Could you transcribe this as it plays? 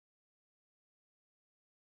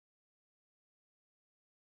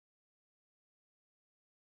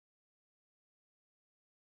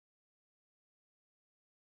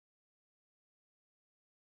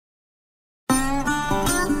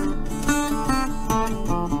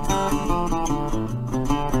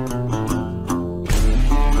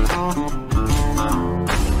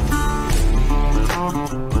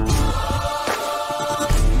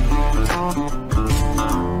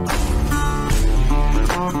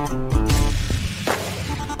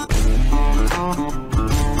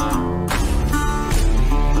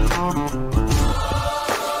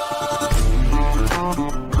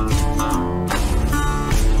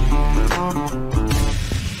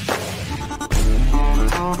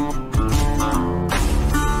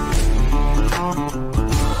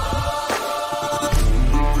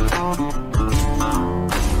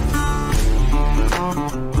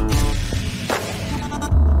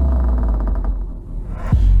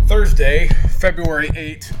Thursday, February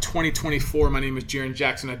 8th, 2024. My name is Jaron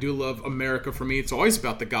Jackson. I do love America. For me, it's always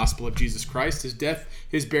about the gospel of Jesus Christ, his death,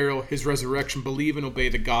 his burial, his resurrection. Believe and obey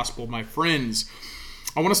the gospel, my friends.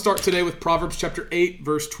 I want to start today with Proverbs chapter 8,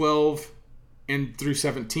 verse 12 and through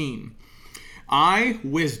 17. I,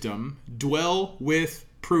 wisdom, dwell with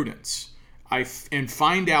prudence, and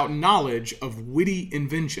find out knowledge of witty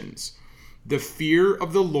inventions. The fear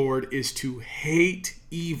of the Lord is to hate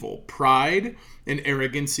evil, pride and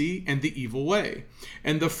arrogancy, and the evil way.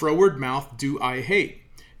 And the froward mouth do I hate.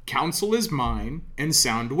 Counsel is mine, and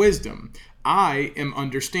sound wisdom. I am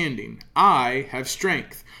understanding. I have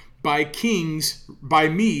strength. By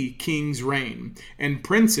me kings reign, and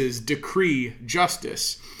princes decree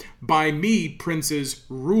justice. By me princes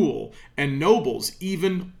rule, and nobles,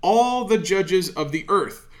 even all the judges of the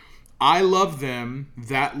earth. I love them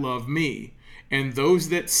that love me, and those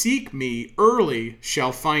that seek me early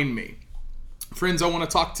shall find me. Friends, I want to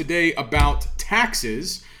talk today about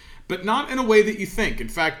taxes, but not in a way that you think. In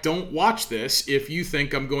fact, don't watch this if you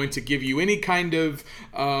think I'm going to give you any kind of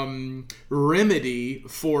remedy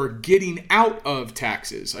for getting out of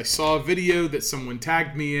taxes. I saw a video that someone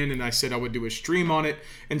tagged me in, and I said I would do a stream on it,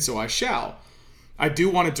 and so I shall. I do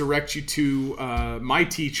want to direct you to my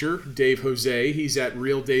teacher, Dave Jose. He's at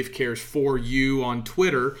Real Dave Cares for You on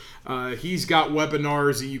Twitter. He's got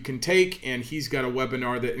webinars that you can take, and he's got a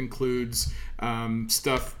webinar that includes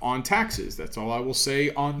stuff on taxes. That's all I will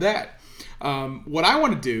say on that. What I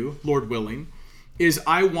want to do, Lord willing, is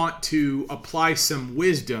I want to apply some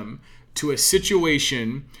wisdom to a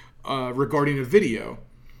situation regarding a video.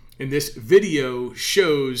 And this video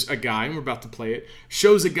shows a guy, and we're about to play it,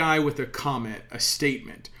 shows a guy with a comment, a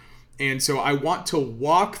statement. And so I want to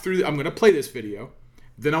walk through, I'm going to play this video.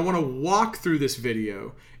 Then I want to walk through this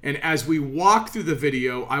video. And as we walk through the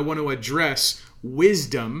video, I want to address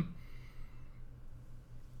wisdom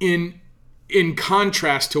in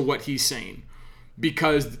contrast to what he's saying.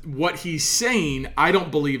 Because what he's saying, I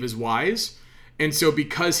don't believe is wise. And so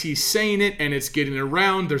because he's saying it and it's getting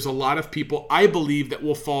around, there's a lot of people, I believe, that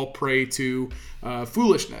will fall prey to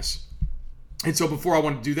foolishness. And so before I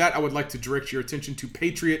want to do that, I would like to direct your attention to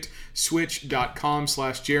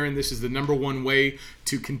patriotswitch.com/Jaron. This is the number one way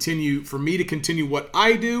to continue, for me to continue what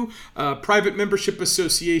I do. Private membership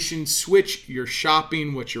association, switch your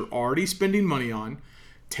shopping, what you're already spending money on.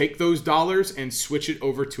 Take those dollars and switch it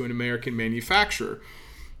over to an American manufacturer.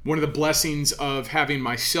 One of the blessings of having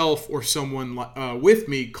myself or someone with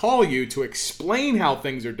me call you to explain how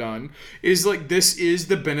things are done is like, this is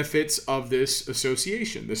the benefits of this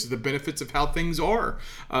association. This is the benefits of how things are,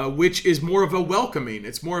 which is more of a welcoming.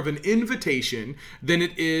 It's more of an invitation than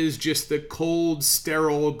it is just the cold,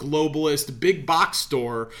 sterile, globalist, big box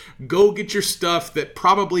store. Go get your stuff that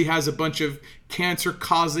probably has a bunch of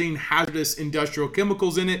cancer-causing hazardous industrial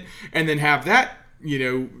chemicals in it, and then have that,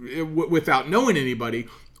 without knowing anybody.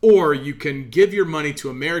 Or you can give your money to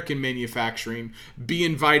American manufacturing, be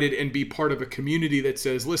invited and be part of a community that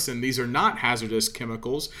says, listen, these are not hazardous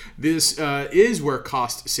chemicals. This is where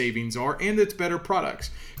cost savings are, and it's better products.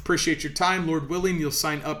 Appreciate your time. Lord willing, you'll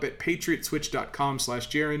sign up at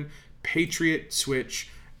patriotswitch.com/Jaron,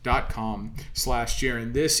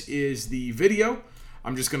 patriotswitch.com/Jaron. This is the video.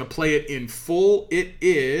 I'm just going to play it in full. It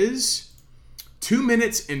is 2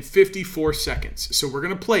 minutes and 54 seconds. So we're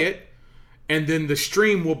going to play it. And then the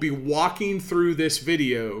stream will be walking through this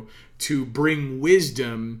video to bring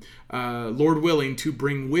wisdom, Lord willing, to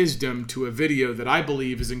bring wisdom to a video that I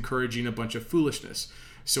believe is encouraging a bunch of foolishness.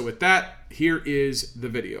 So with that, here is the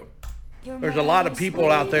video. There's a lot of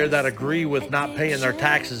people out there that agree with not paying their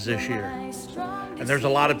taxes this year. And there's a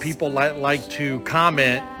lot of people that like to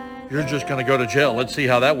comment, you're just going to go to jail. Let's see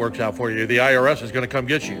how that works out for you. The IRS is going to come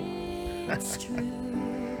get you.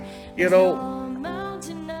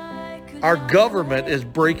 Our government is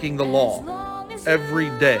breaking the law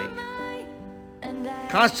every day.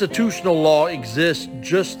 Constitutional law exists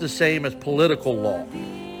just the same as political law.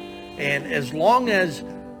 And as long as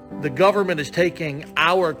the government is taking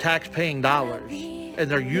our tax-paying dollars and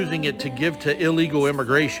they're using it to give to illegal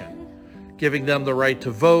immigration, giving them the right to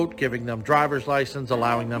vote, giving them driver's license,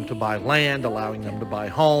 allowing them to buy land, allowing them to buy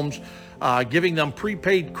homes, giving them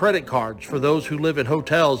prepaid credit cards for those who live in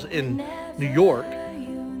hotels in New York,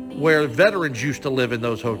 where veterans used to live in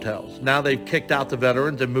those hotels. Now they've kicked out the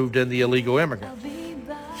veterans and moved in the illegal immigrants.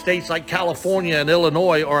 States like California and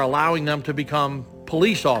Illinois are allowing them to become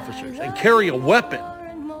police officers and carry a weapon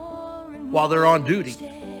while they're on duty.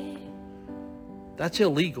 That's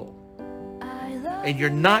illegal. And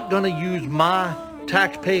you're not going to use my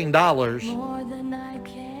tax-paying dollars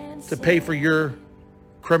to pay for your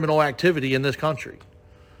criminal activity in this country.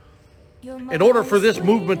 In order for this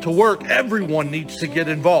movement to work, everyone needs to get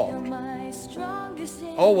involved.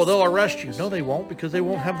 Oh, well, they'll arrest you. No, they won't, because they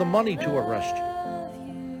won't have the money to arrest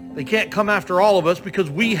you. They can't come after all of us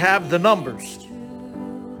because we have the numbers.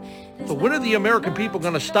 So when are the American people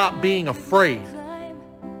going to stop being afraid?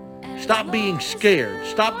 Stop being scared.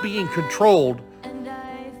 Stop being controlled.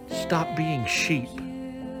 Stop being sheep.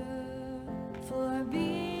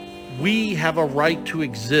 We have a right to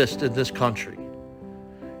exist in this country.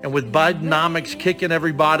 And with Bidenomics kicking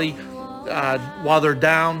everybody while they're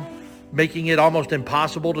down, making it almost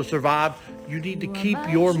impossible to survive, you need to keep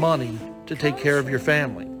your money to take care of your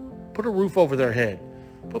family. Put a roof over their head.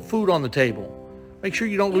 Put food on the table. Make sure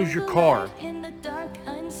you don't lose your car.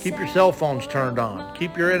 Keep your cell phones turned on.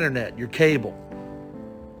 Keep your internet, your cable.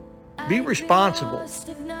 Be responsible,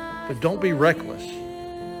 but don't be reckless.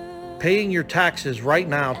 Paying your taxes right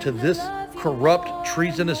now to this corrupt,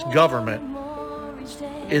 treasonous government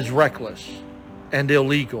is reckless and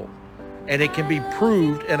illegal. And it can be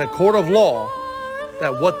proved in a court of law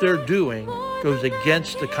that what they're doing goes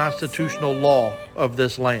against the constitutional law of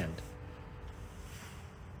this land.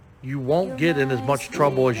 You won't get in as much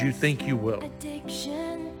trouble as you think you will.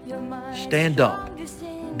 Stand up.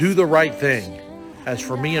 Do the right thing. As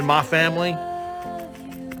for me and my family,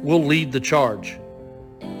 we'll lead the charge.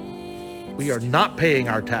 We are not paying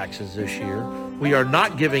our taxes this year. We are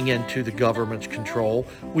not giving in to the government's control.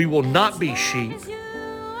 We will not be sheep.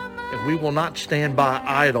 And we will not stand by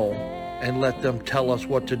idle and let them tell us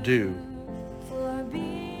what to do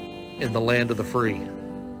in the land of the free.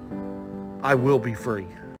 I will be free.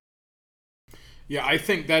 Yeah, I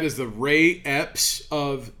think that is the Ray Epps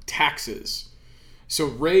of taxes. So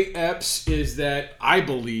Ray Epps is that, I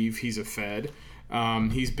believe he's a Fed.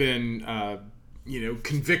 He's been,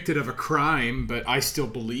 convicted of a crime, but I still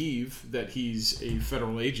believe that he's a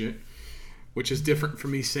federal agent, which is different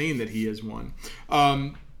from me saying that he is one.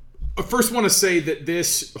 I first want to say that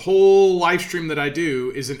this whole live stream that I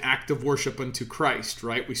do is an act of worship unto Christ,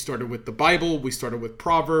 right? We started with the Bible. We started with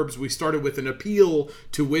Proverbs. We started with an appeal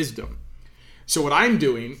to wisdom. So what I'm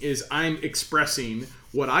doing is I'm expressing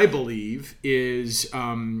what I believe is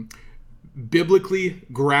biblically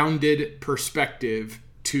grounded perspective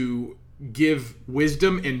to give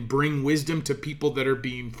wisdom and bring wisdom to people that are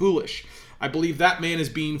being foolish. I believe that man is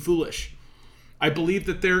being foolish. I believe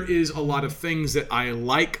that there is a lot of things that I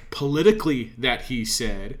like politically that he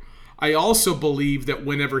said. I also believe that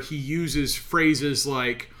whenever he uses phrases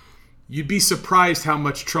like, you'd be surprised how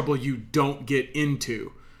much trouble you don't get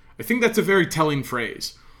into, I think that's a very telling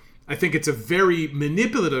phrase. I think it's a very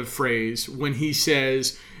manipulative phrase when he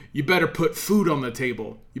says, you better put food on the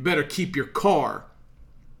table. You better keep your car.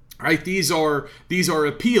 Right? These are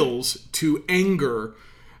appeals to anger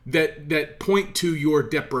that point to your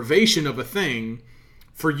deprivation of a thing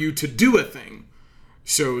for you to do a thing.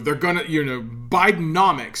 So they're gonna,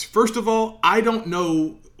 Bidenomics. First of all, I don't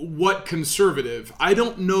know what conservative. I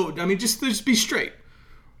don't know. I mean, just be straight,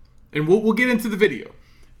 and we'll get into the video.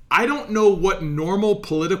 I don't know what normal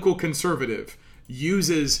political conservative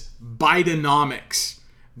uses Bidenomics.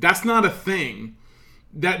 That's not a thing.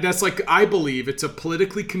 That's like, I believe it's a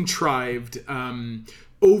politically contrived,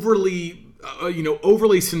 overly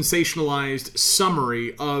sensationalized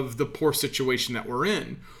summary of the poor situation that we're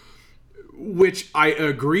in, which I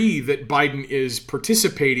agree that Biden is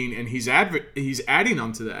participating and he's adding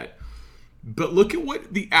onto that. But look at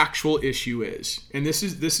what the actual issue is. And this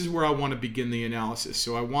is where I want to begin the analysis.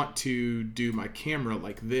 So I want to do my camera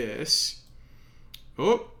like this.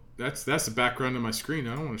 Oh, that's the background of my screen.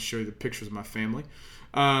 I don't want to show you the pictures of my family.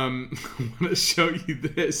 I want to show you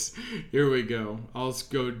this. Here we go. I'll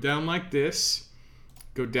just go down like this.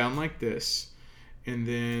 Go down like this. And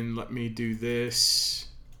then let me do this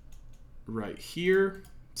right here.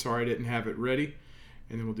 Sorry, I didn't have it ready.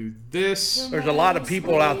 And then we'll do this. There's a lot of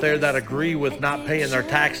people out there that agree with not paying their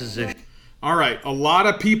taxes this year. All right, a lot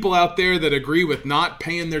of people out there that agree with not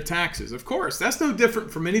paying their taxes. Of course, that's no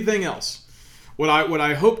different from anything else. What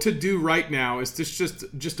I hope to do right now is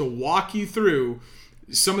just to walk you through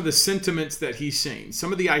some of the sentiments that he's saying,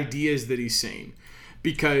 some of the ideas that he's saying.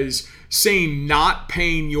 Because saying not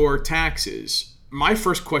paying your taxes, my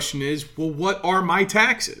first question is, well, what are my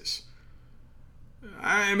taxes?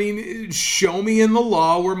 I mean, show me in the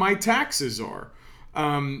law where my taxes are.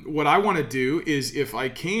 What I want to do is, if I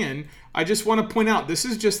can, I just want to point out this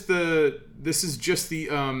is just the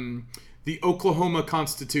Oklahoma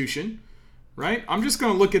Constitution, right? I'm just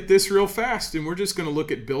going to look at this real fast, and we're just going to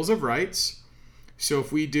look at Bills of Rights. So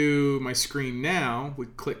if we do my screen now, we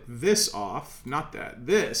click this off, not that,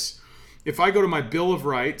 this. If I go to my Bill of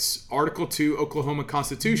Rights, Article 2, Oklahoma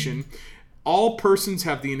Constitution, all persons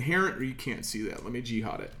have the inherent, or you can't see that, let me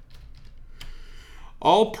jihad it.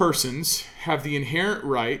 All persons have the inherent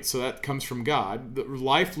right, so that comes from God, the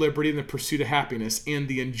life, liberty, and the pursuit of happiness, and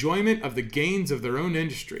the enjoyment of the gains of their own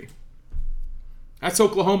industry. That's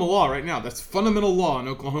Oklahoma law right now. That's fundamental law in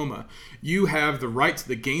Oklahoma. You have the right to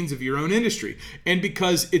the gains of your own industry. And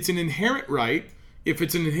because it's an inherent right, if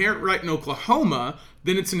it's an inherent right in Oklahoma,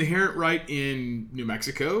 then it's an inherent right in New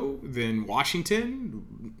Mexico, then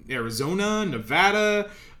Washington, Arizona,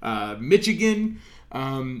 Nevada, Michigan.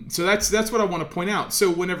 So that's what I want to point out.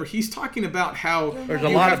 So whenever he's talking about how there's a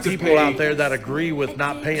lot of people out there that agree with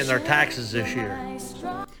not paying their taxes this year.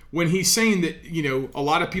 When he's saying that, a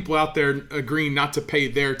lot of people out there agreeing not to pay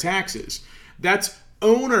their taxes, that's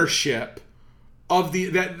ownership of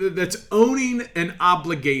that's owning an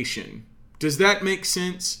obligation. Does that make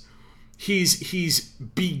sense? He's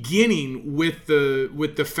beginning with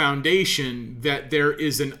the foundation that there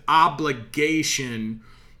is an obligation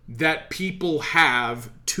that people have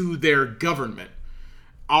to their government.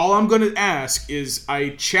 All I'm going to ask is, I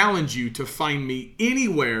challenge you to find me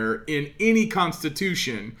anywhere in any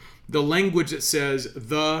constitution the language that says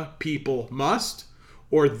the people must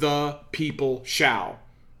or the people shall.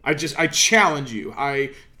 I challenge you.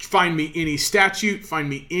 Find me any statute, find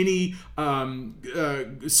me any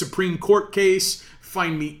Supreme Court case,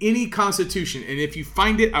 find me any constitution, and if you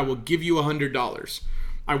find it, I will give you $100.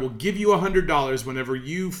 I will give you $100 whenever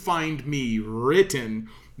you find me written,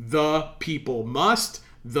 the people must,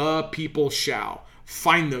 the people shall.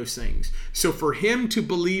 Find those things. So for him to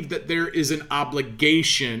believe that there is an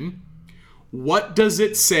obligation, what does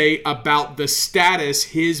it say about the status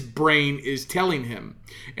his brain is telling him?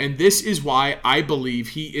 And this is why I believe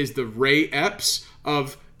he is the Ray Epps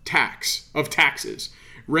of taxes.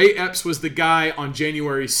 Ray Epps was the guy on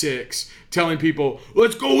January 6th telling people,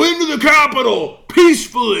 let's go into the Capitol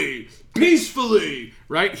peacefully,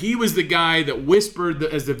 right? He was the guy that whispered,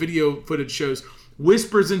 as the video footage shows,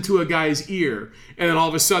 whispers into a guy's ear, and then all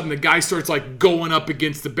of a sudden the guy starts like going up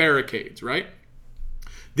against the barricades, right?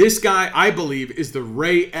 This guy, I believe, is the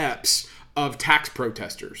Ray Epps of tax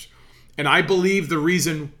protesters. And I believe the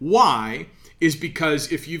reason why is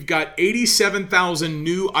because if you've got 87,000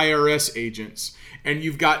 new IRS agents and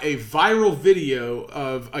you've got a viral video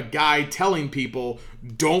of a guy telling people,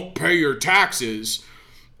 don't pay your taxes,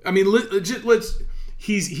 I mean,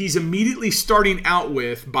 he's immediately starting out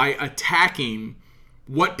with by attacking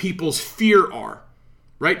what people's fear are,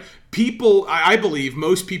 right? People, I believe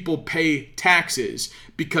most people pay taxes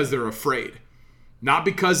because they're afraid. Not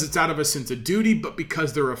because it's out of a sense of duty, but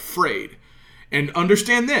because they're afraid. And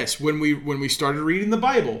understand this, when we started reading the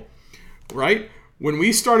Bible, right? When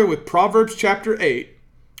we started with Proverbs chapter 8,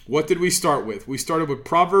 what did we start with? We started with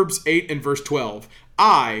Proverbs 8 and verse 12.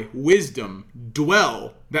 I, wisdom,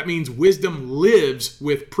 dwell. That means wisdom lives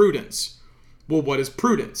with prudence. Well, what is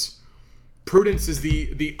prudence? Prudence is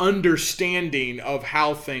the understanding of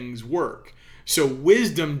how things work. So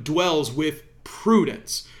wisdom dwells with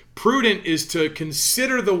prudence. Prudent is to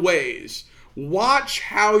consider the ways. Watch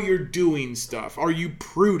how you're doing stuff. Are you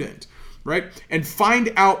prudent? Right? And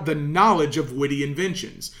find out the knowledge of witty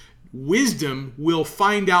inventions. Wisdom will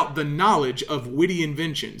find out the knowledge of witty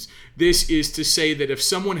inventions. This is to say that if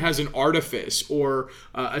someone has an artifice or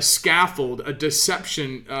a scaffold, a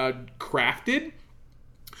deception crafted,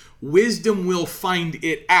 wisdom will find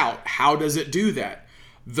it out. How does it do that?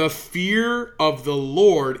 The fear of the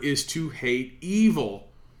Lord is to hate evil.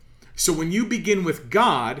 So when you begin with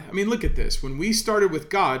God, I mean, look at this. When we started with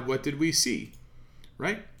God, what did we see?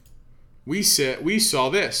 Right? We saw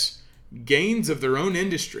this. Gains of their own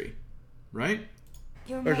industry. Right?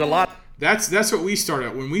 There's a lot. That's what we started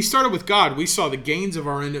at. When we started with God, we saw the gains of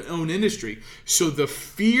our own industry. So the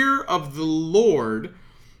fear of the Lord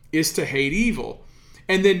is to hate evil.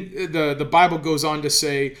 And then the Bible goes on to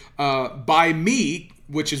say, by me,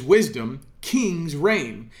 which is wisdom, kings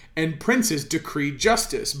reign, and princes decree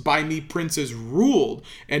justice. By me princes ruled,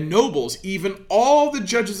 and nobles, even all the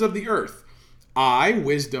judges of the earth. I,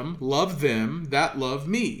 wisdom, love them that love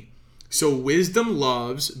me. So wisdom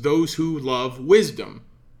loves those who love wisdom.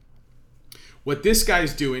 What this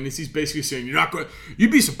guy's doing is he's basically saying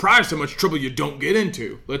you'd be surprised how much trouble you don't get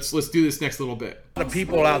into. Let's do this next little bit. A lot of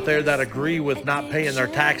people out there that agree with not paying their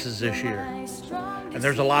taxes this year. And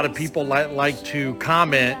there's a lot of people like to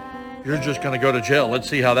comment, you're just going to go to jail. Let's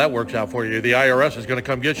see how that works out for you. The IRS is going to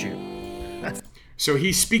come get you. So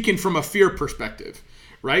he's speaking from a fear perspective,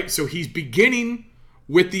 right? So he's beginning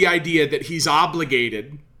with the idea that he's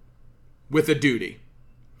obligated with a duty.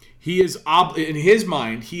 He is in his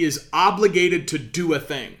mind, he is obligated to do a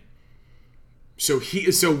thing. So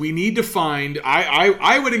we need to find.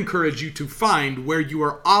 I would encourage you to find where you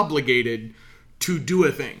are obligated to do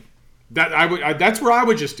a thing. That's where I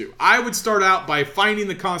would just do. I would start out by finding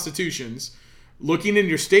the constitutions, looking in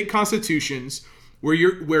your state constitutions where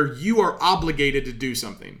you are obligated to do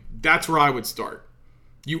something. That's where I would start.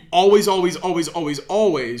 You always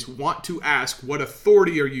want to ask, what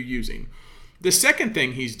authority are you using? The second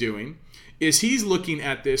thing he's doing is he's looking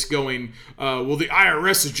at this going, well, the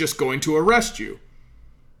IRS is just going to arrest you.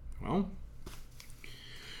 Well,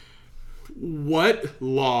 what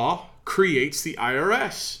law creates the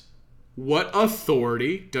IRS? What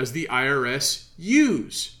authority does the IRS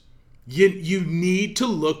use? You need to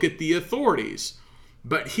look at the authorities.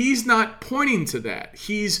 But he's not pointing to that.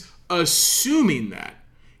 He's assuming that.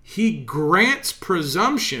 He grants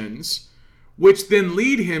presumptions which then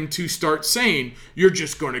lead him to start saying, you're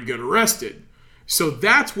just going to get arrested. So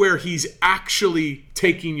that's where he's actually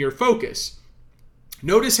taking your focus.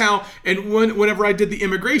 Notice how, and whenever I did the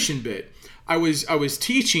immigration bit, I was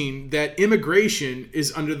teaching that immigration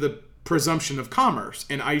is under the presumption of commerce,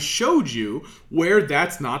 and I showed you where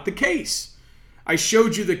that's not the case. I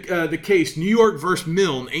showed you the case, New York versus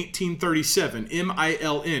Milne, 1837,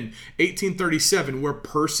 M-I-L-N, 1837, where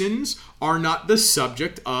persons are not the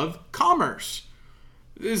subject of commerce.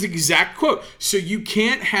 This is an exact quote. So you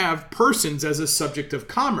can't have persons as a subject of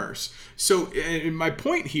commerce. So my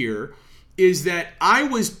point here is that I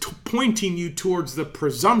was pointing you towards the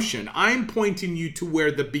presumption. I'm pointing you to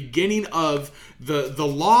where the beginning of the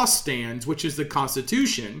law stands, which is the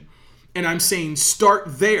Constitution, and I'm saying start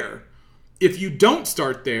there. If you don't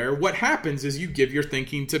start there, what happens is you give your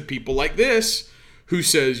thinking to people like this, who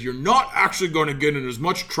says you're not actually going to get in as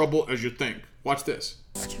much trouble as you think. Watch this.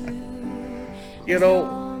 You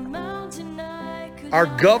know, our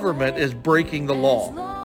government is breaking the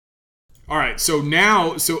law. All right, so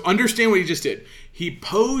understand what he just did. He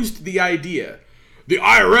posed the idea, the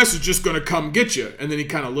IRS is just going to come get you. And then he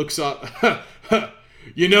kind of looks up,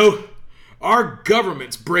 you know, our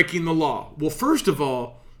government's breaking the law. Well, first of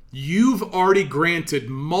all, you've already granted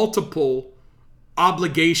multiple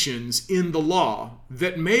obligations in the law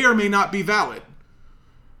that may or may not be valid.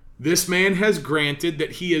 This man has granted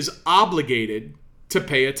that he is obligated to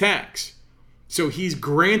pay a tax. So he's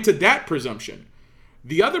granted that presumption.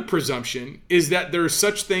 The other presumption is that there's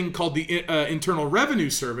such thing called the Internal Revenue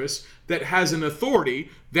Service that has an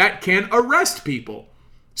authority that can arrest people.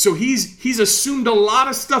 So he's assumed a lot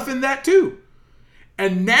of stuff in that too.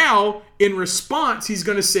 And now, in response, he's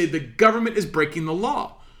going to say the government is breaking the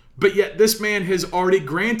law. But yet this man has already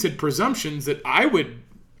granted presumptions that I would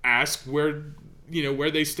ask where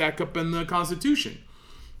they stack up in the Constitution.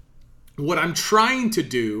 What I'm trying to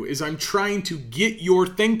do is I'm trying to get your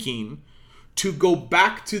thinking to go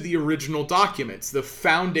back to the original documents, the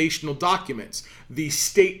foundational documents, the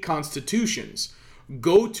state constitutions.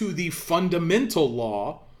 Go to the fundamental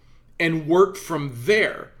law and work from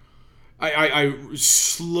there. I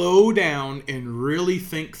slow down and really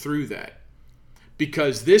think through that,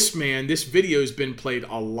 because this video has been played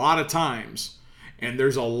a lot of times, and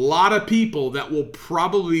there's a lot of people that will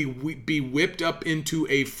probably be whipped up into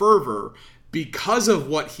a fervor because of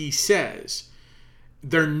what he says.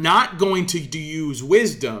 They're not going to use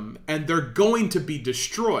wisdom, and they're going to be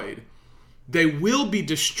destroyed. They will be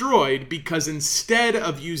destroyed because instead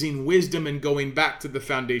of using wisdom and going back to the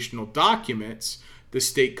foundational documents, the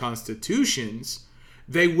state constitutions,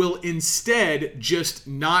 they will instead just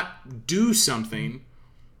not do something,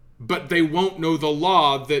 but they won't know the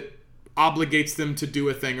law that obligates them to do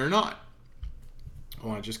a thing or not.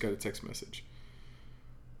 Oh, I just got a text message.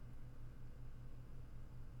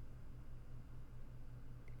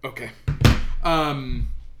 Okay.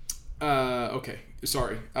 Okay.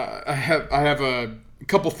 Sorry. I have a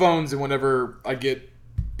couple phones, and whenever I get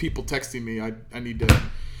people texting me, I need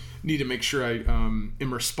to make sure I am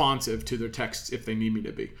responsive to their texts if they need me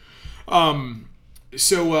to be.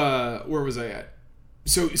 So where was I at?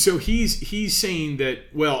 So he's saying that,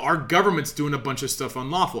 well, our government's doing a bunch of stuff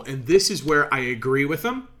unlawful, and this is where I agree with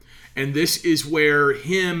him, And this is where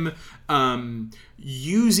him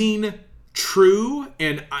using true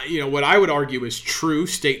and what I would argue is true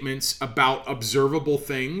statements about observable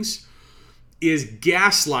things is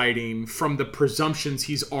gaslighting from the presumptions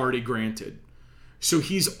he's already granted. So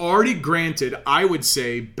he's already granted, I would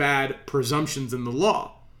say, bad presumptions in the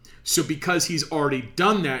law. So because he's already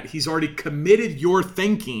done that, he's already committed your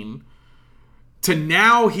thinking to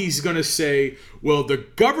now he's going to say, well, the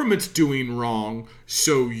government's doing wrong,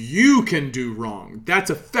 so you can do wrong.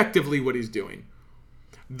 That's effectively what he's doing.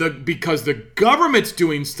 Because the government's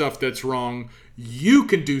doing stuff that's wrong, you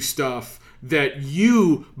can do stuff that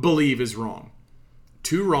you believe is wrong.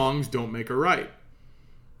 Two wrongs don't make a right.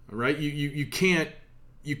 All right? You can't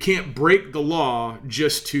break the law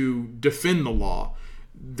just to defend the law.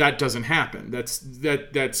 That doesn't happen.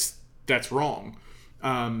 That's wrong.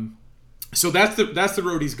 So that's the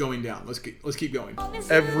road he's going down. Let's keep going.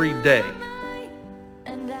 Every day.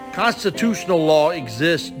 Constitutional law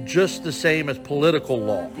exists just the same as political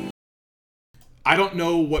law. I don't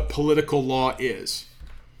know what political law is.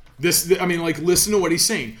 Listen to what he's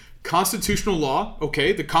saying. Constitutional law,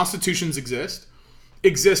 okay, the constitutions exist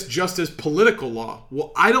just as political law.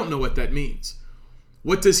 Well, I don't know what that means.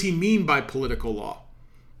 What does he mean by political law?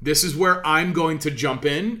 This is where I'm going to jump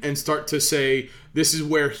in and start to say this is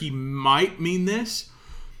where he might mean this.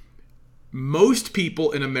 Most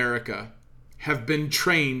people in America have been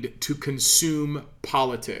trained to consume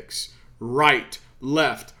politics. Right,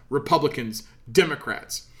 left, Republicans,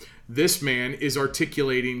 Democrats. This man is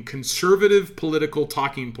articulating conservative political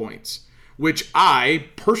talking points, which I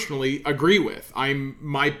personally agree with.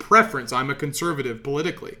 My preference, I'm a conservative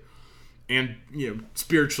politically. And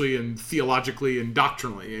spiritually and theologically and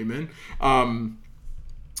doctrinally, amen.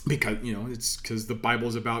 Because the Bible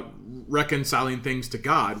is about reconciling things to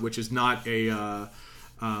God, which is not a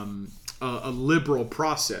liberal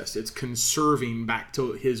process. It's conserving back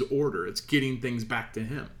to His order. It's getting things back to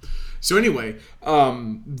Him. So anyway,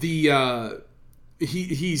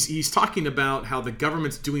 he's talking about how the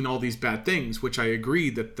government's doing all these bad things, which I agree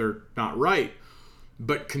that they're not right.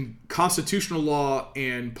 But constitutional law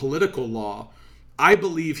and political law, I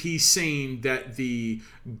believe he's saying that the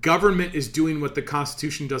government is doing what the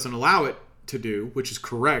Constitution doesn't allow it to do, which is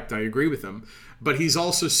correct. I agree with him. But he's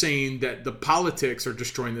also saying that the politics are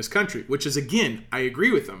destroying this country, which is, again, I agree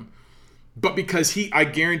with him. But because I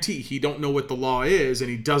guarantee he don't know what the law is and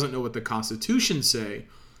he doesn't know what the Constitution say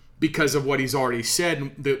because of what he's already said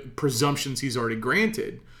and the presumptions he's already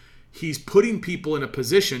granted, he's putting people in a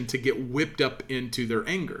position to get whipped up into their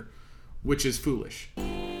anger, which is foolish.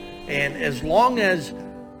 And as long as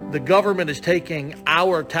the government is taking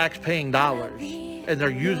our tax-paying dollars and they're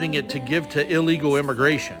using it to give to illegal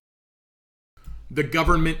immigration. The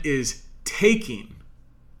government is taking.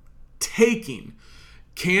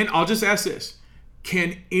 I'll just ask this.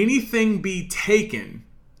 Can anything be taken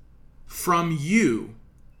from you?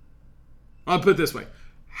 I'll put it this way.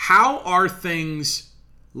 How are things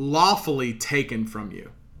lawfully taken from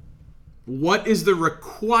you? What is the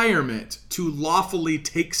requirement to lawfully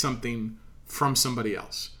take something from somebody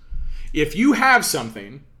else? If you have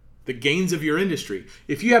something, the gains of your industry,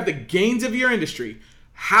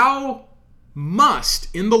 how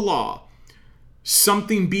must, in the law,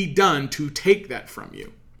 something be done to take that from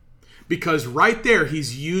you? Because right there,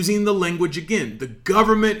 he's using the language again. The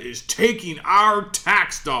government is taking our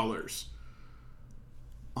tax dollars.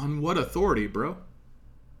 On what authority, bro?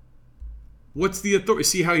 What's the authority?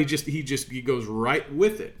 See how he goes right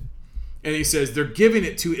with it. And he says they're giving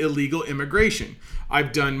it to illegal immigration.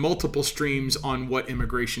 I've done multiple streams on what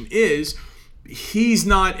immigration is. He's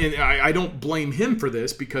not, and I don't blame him for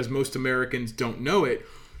this because most Americans don't know it,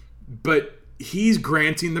 but he's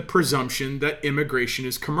granting the presumption that immigration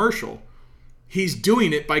is commercial. He's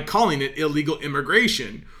doing it by calling it illegal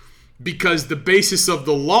immigration because the basis of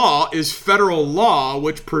the law is federal law,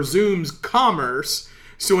 which presumes commerce.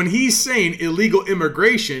 So when he's saying illegal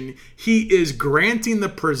immigration, he is granting the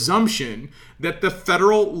presumption that the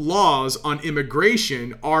federal laws on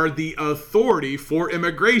immigration are the authority for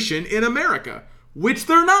immigration in America, which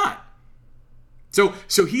they're not.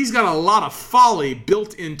 So he's got a lot of folly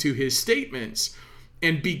built into his statements.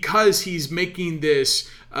 And because he's making this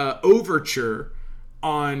overture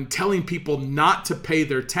on telling people not to pay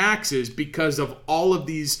their taxes because of all of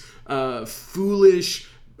these foolish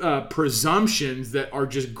presumptions that are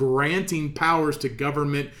just granting powers to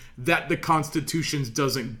government that the Constitution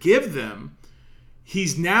doesn't give them,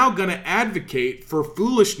 he's now going to advocate for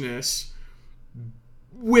foolishness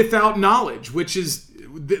without knowledge, which is,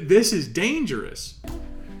 this is dangerous.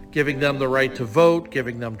 Giving them the right to vote,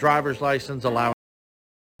 giving them driver's license, allowing...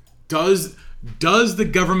 Does Does the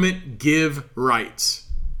government give rights?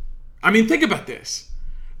 I mean, think about this.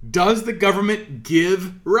 Does the government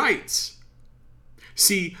give rights?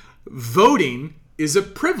 See, voting is a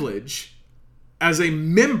privilege as a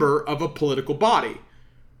member of a political body,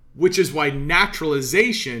 which is why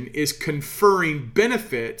naturalization is conferring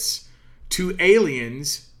benefits to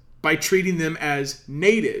aliens by treating them as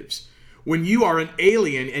natives. When you are an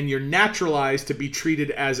alien and you're naturalized to be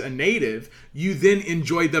treated as a native, you then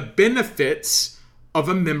enjoy the benefits of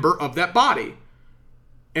a member of that body.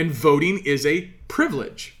 And voting is a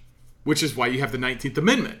privilege, which is why you have the 19th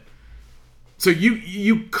Amendment. So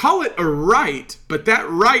you call it a right, but that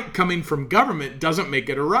right coming from government doesn't make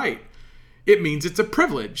it a right. It means it's a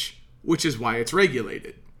privilege, which is why it's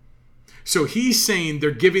regulated. So he's saying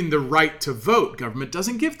they're giving the right to vote. Government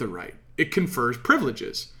doesn't give the right. It confers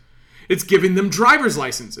privileges. It's giving them driver's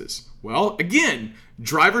licenses. Well, again,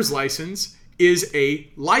 driver's license is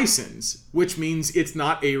a license, which means it's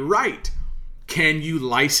not a right. Can you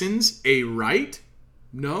license a right?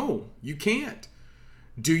 No, you can't.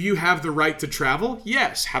 Do you have the right to travel?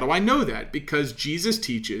 Yes. How do I know that? Because Jesus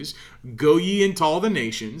teaches, go ye into all the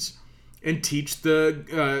nations and teach go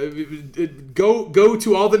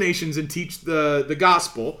to all the nations and teach the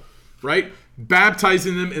gospel, right?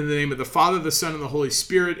 Baptizing them in the name of the Father, the Son, and the Holy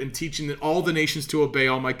Spirit, and teaching all the nations to obey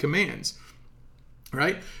all my commands,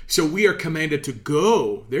 right? So we are commanded to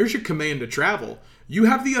go. There's your command to travel. You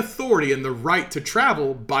have the authority and the right to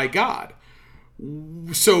travel by God.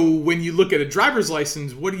 So when you look at a driver's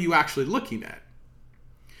license, what are you actually looking at?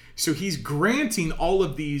 So he's granting all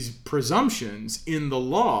of these presumptions in the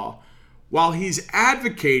law while he's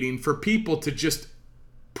advocating for people to just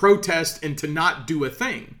protest and to not do a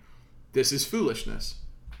thing. This is foolishness.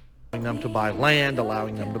 Allowing them to buy land,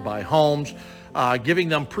 allowing them to buy homes, giving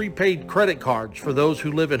them prepaid credit cards for those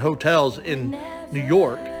who live in hotels in New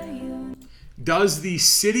York. Does the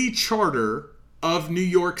city charter of New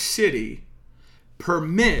York City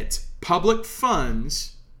permit public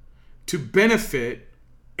funds to benefit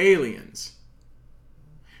aliens?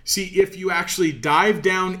 See, if you actually dive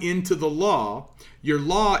down into the law, your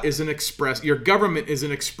government is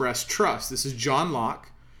an express trust. This is John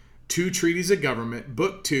Locke, 2 Treatises of Government,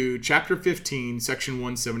 Book 2, Chapter 15, Section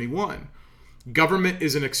 171. Government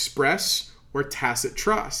is an express or tacit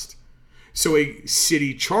trust. So a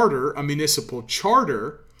city charter, a municipal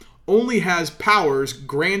charter, only has powers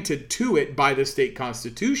granted to it by the state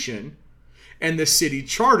constitution, and the city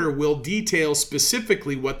charter will detail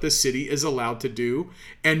specifically what the city is allowed to do,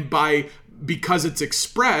 and because it's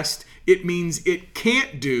expressed, it means it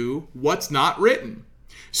can't do what's not written.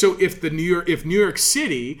 So if New York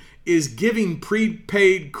City is giving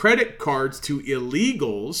prepaid credit cards to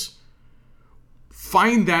illegals,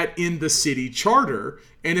 find that in the city charter.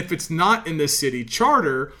 And if it's not in the city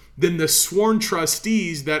charter, then the sworn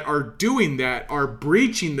trustees that are doing that are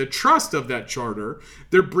breaching the trust of that charter.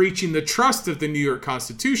 They're breaching the trust of the New York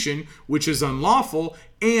Constitution, which is unlawful,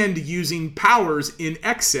 and using powers in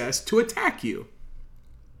excess to attack you.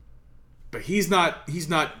 But he's not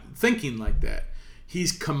thinking like that.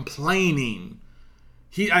 He's complaining.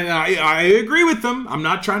 I agree with him. I'm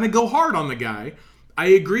not trying to go hard on the guy. I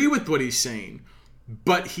agree with what he's saying.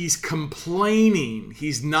 But he's complaining.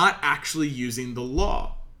 He's not actually using the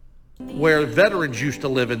law. Where veterans used to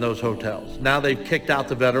live in those hotels. Now they've kicked out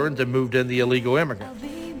the veterans and moved in the illegal immigrants.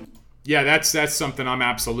 Yeah, that's something I'm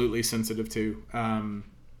absolutely sensitive to. I'm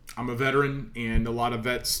a veteran, and a lot of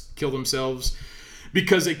vets kill themselves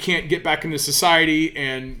because they can't get back into society,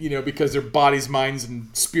 and because their bodies, minds,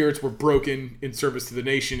 and spirits were broken in service to the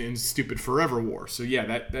nation in stupid forever war. So yeah,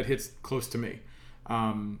 that hits close to me.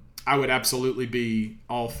 I would absolutely be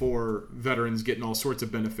all for veterans getting all sorts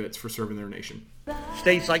of benefits for serving their nation.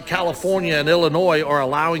 States like California and Illinois are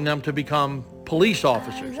allowing them to become police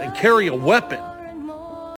officers and carry a weapon.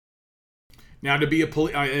 Now, to be a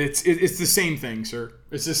police, it's the same thing, sir.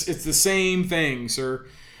 It's the same thing, sir.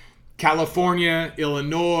 California,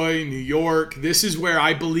 Illinois, New York. This is where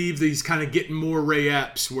I believe that he's kind of getting more Ray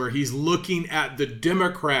Epps, where he's looking at the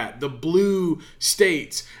Democrat, the blue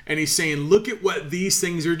states, and he's saying, look at what these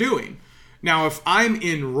things are doing. Now, if I'm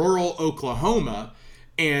in rural Oklahoma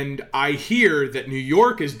and I hear that New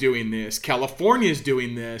York is doing this, California is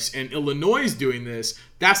doing this, and Illinois is doing this,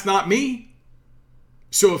 that's not me.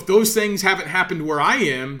 So if those things haven't happened where I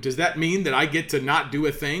am, does that mean that I get to not do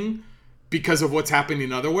a thing because of what's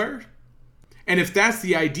happening elsewhere? And if that's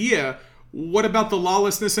the idea, what about the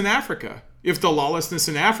lawlessness in Africa? If the lawlessness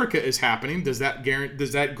in Africa is happening, does that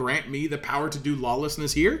grant me the power to do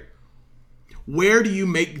lawlessness here? Where do you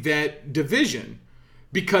make that division?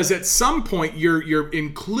 Because at some point you're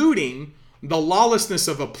including the lawlessness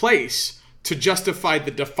of a place to justify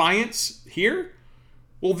the defiance here?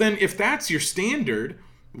 Well, then if that's your standard,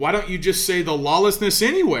 why don't you just say the lawlessness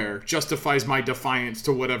anywhere justifies my defiance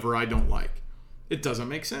to whatever I don't like? It doesn't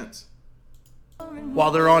make sense.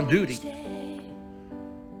 While they're on duty.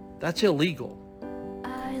 That's illegal.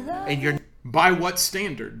 And you're... By what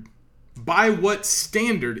standard? By what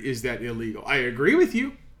standard is that illegal? I agree with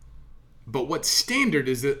you, but what standard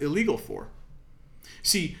is it illegal for?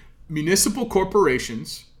 See, municipal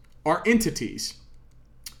corporations are entities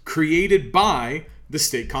created by the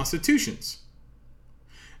state constitutions.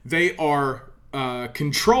 They are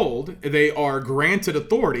controlled, they are granted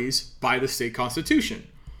authorities by the state constitution.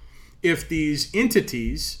 If these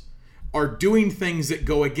entities are doing things that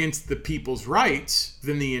go against the people's rights,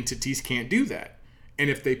 then the entities can't do that. And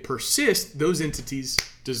if they persist, those entities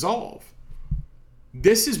dissolve.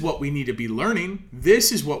 This is what we need to be learning.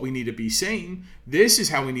 This is what we need to be saying. This is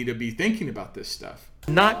how we need to be thinking about this stuff.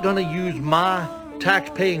 Not going to use my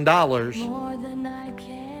tax-paying dollars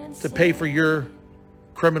to pay for your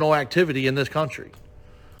criminal activity in this country.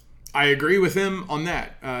 I agree with him on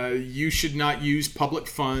that. You should not use public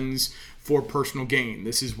funds for personal gain.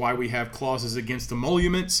 This is why we have clauses against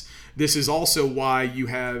emoluments. This is also why you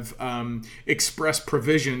have express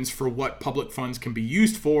provisions for what public funds can be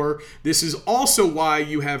used for. This is also why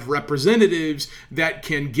you have representatives that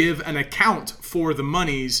can give an account for the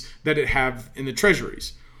monies that it have in the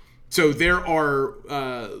treasuries. So there are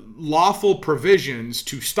lawful provisions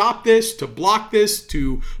to stop this, to block this,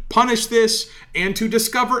 to punish this, and to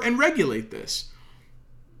discover and regulate this.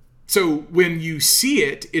 So when you see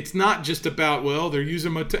it, it's not just about, well, they're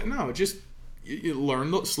using no, just you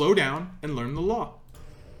learn, slow down and learn the law.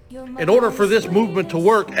 In order for this movement to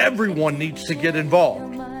work, everyone needs to get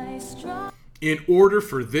involved. In order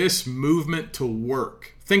for this movement to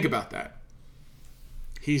work, think about that.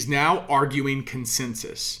 He's now arguing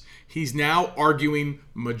consensus. He's now arguing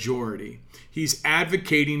majority. He's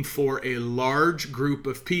advocating for a large group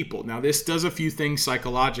of people. Now, this does a few things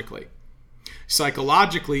psychologically.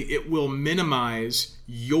 Psychologically, it will minimize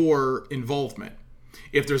your involvement.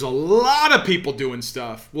 If there's a lot of people doing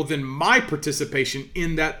stuff, well, then my participation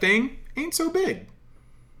in that thing ain't so big.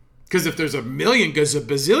 Because if there's a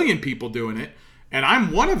bazillion people doing it, and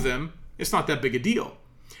I'm one of them, it's not that big a deal.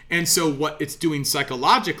 And so what it's doing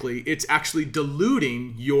psychologically, it's actually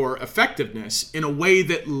diluting your effectiveness in a way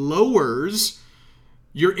that lowers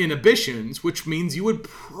your inhibitions, which means you would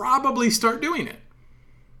probably start doing it.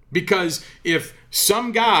 Because if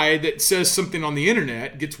some guy that says something on the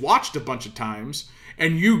internet gets watched a bunch of times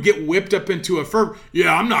and you get whipped up into a fervor,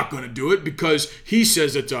 yeah, I'm not going to do it because he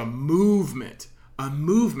says it's a movement. A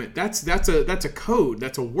movement. That's a code.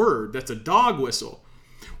 That's a word. That's a dog whistle.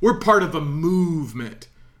 We're part of a movement.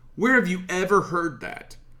 Where have you ever heard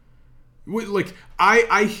that? Like,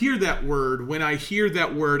 I hear that word when I hear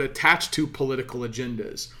that word attached to political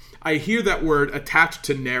agendas. I hear that word attached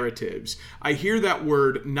to narratives. I hear that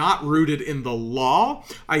word not rooted in the law.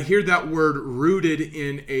 I hear that word rooted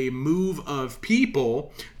in a move of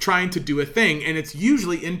people trying to do a thing, and it's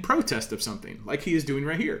usually in protest of something, like he is doing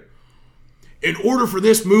right here. In order for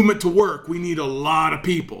this movement to work, we need a lot of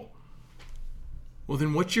people. Well,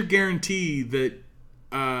 then what's your guarantee that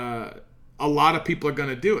a lot of people are going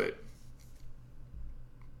to do it?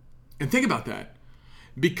 And think about that.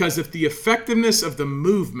 Because if the effectiveness of the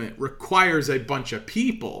movement requires a bunch of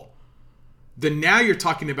people, then now you're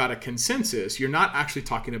talking about a consensus. You're not actually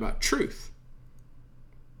talking about truth.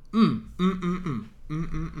 Oh,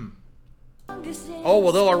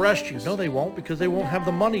 well, they'll arrest you. No, they won't, because they won't have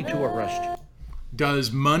the money to arrest you.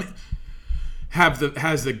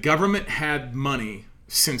 Has the government had money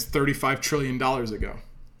since $35 trillion ago?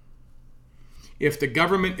 If the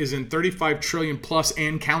government is in $35 trillion plus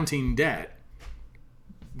and counting debt,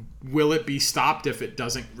 will it be stopped if it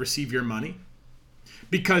doesn't receive your money?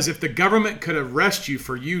 Because if the government could arrest you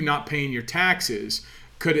for you not paying your taxes,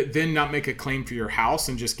 could it then not make a claim for your house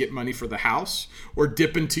and just get money for the house? Or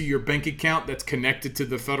dip into your bank account that's connected to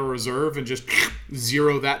the Federal Reserve and just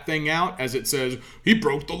zero that thing out as it says, he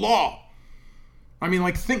broke the law? I mean,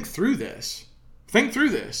 like, think through this. Think through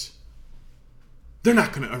this. They're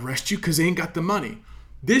not going to arrest you because they ain't got the money.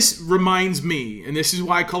 This reminds me, and this is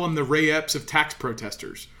why I call them the Ray Epps of tax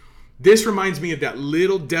protesters. This reminds me of that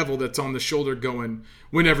little devil that's on the shoulder going,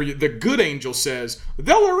 whenever the good angel says,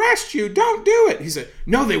 they'll arrest you, don't do it. He said,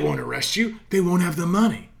 no, they won't arrest you. They won't have the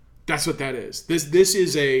money. That's what that is. This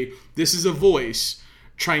is a voice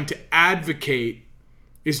trying to advocate,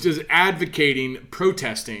 is just advocating,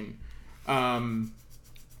 protesting. The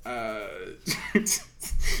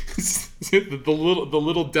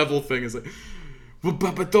little devil thing is like,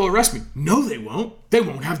 but they'll arrest me. No, they won't. They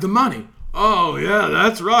won't have the money. Oh, yeah,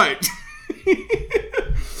 that's right.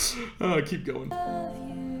 Keep going.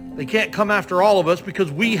 They can't come after all of us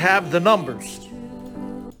because we have the numbers.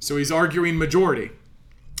 So he's arguing majority.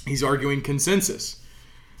 He's arguing consensus.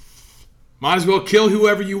 Might as well kill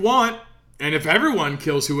whoever you want. And if everyone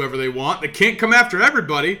kills whoever they want, they can't come after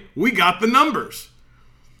everybody. We got the numbers.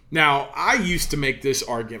 Now, I used to make this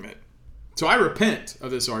argument. So I repent of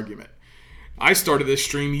this argument. I started this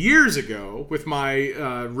stream years ago with my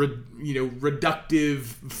reductive,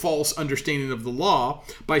 false understanding of the law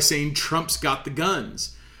by saying Trump's got the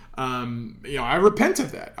guns. I repent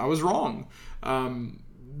of that. I was wrong.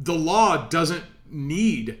 The law doesn't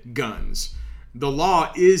need guns. The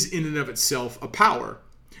law is in and of itself a power.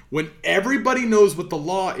 When everybody knows what the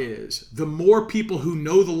law is, the more people who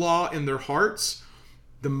know the law in their hearts,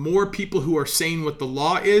 the more people who are saying what the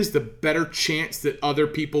law is, the better chance that other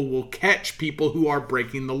people will catch people who are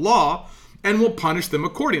breaking the law and will punish them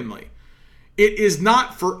accordingly. It is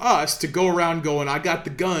not for us to go around going, I got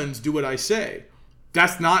the guns, do what I say.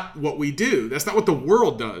 That's not what we do. That's not what the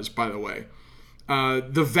world does, by the way.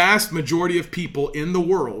 The vast majority of people in the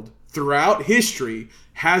world throughout history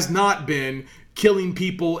has not been killing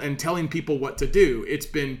people and telling people what to do. It's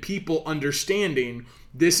been people understanding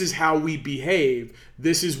this is how we behave.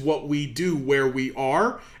 This is what we do where we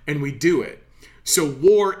are, and we do it. So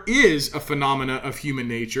war is a phenomena of human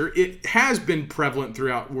nature. It has been prevalent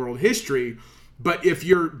throughout world history, but if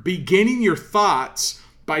you're beginning your thoughts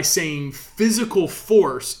by saying physical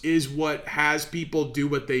force is what has people do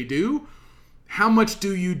what they do, how much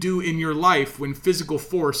do you do in your life when physical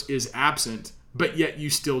force is absent, but yet you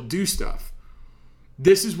still do stuff?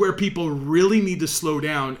 This is where people really need to slow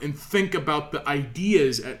down and think about the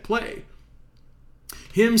ideas at play.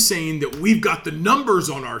 Him saying that we've got the numbers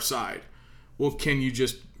on our side. Well, can you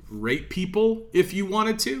just rape people if you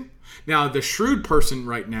wanted to? Now, the shrewd person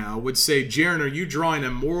right now would say, Jaron, are you drawing a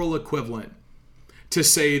moral equivalent to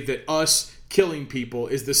say that us killing people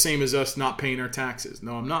is the same as us not paying our taxes?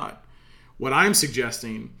 No, I'm not. What I'm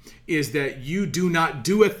suggesting is that you do not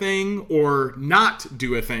do a thing or not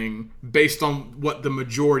do a thing based on what the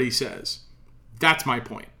majority says. That's my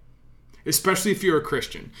point. Especially if you're a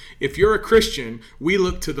Christian. If you're a Christian, we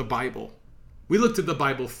look to the Bible. We look to the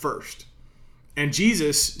Bible first. And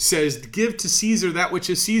Jesus says, give to Caesar that which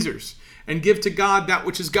is Caesar's, and give to God that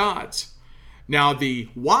which is God's. Now, the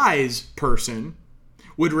wise person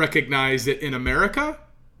would recognize that in America,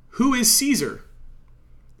 who is Caesar?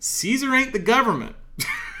 Caesar ain't the government.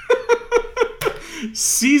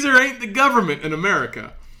 Caesar ain't the government in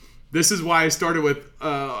America. This is why I started with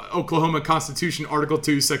Oklahoma Constitution, Article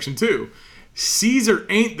 2, Section 2. Caesar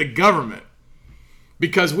ain't the government.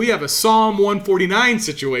 Because we have a Psalm 149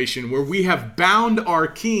 situation where we have bound our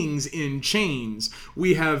kings in chains.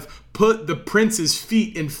 We have put the prince's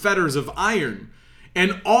feet in fetters of iron.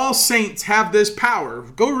 And all saints have this power.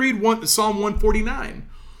 Go read Psalm 149.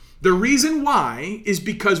 The reason why is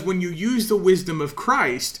because when you use the wisdom of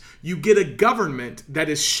Christ, you get a government that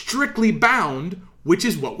is strictly bound, which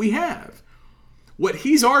is what we have. What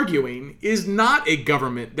he's arguing is not a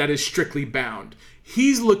government that is strictly bound.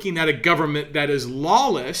 He's looking at a government that is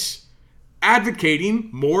lawless, advocating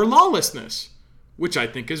more lawlessness, which I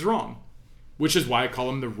think is wrong. Which is why I call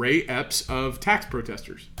them the Ray Epps of tax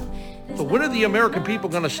protesters. So when are the American people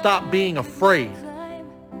going to stop being afraid?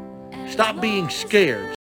 Stop being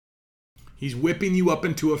scared? He's whipping you up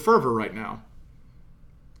into a fervor right now.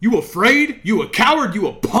 You afraid? You a coward? You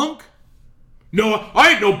a punk? No,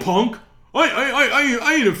 I ain't no punk.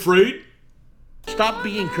 I ain't afraid. Stop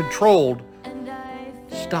being controlled.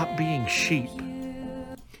 Stop being sheep.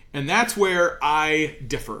 And that's where I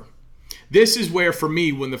differ. This is where, for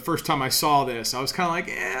me, when the first time I saw this, I was kind of like,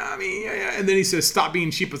 yeah. And then he says, stop being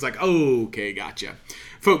sheep. I was like, oh, okay, gotcha.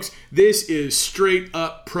 Folks, this is straight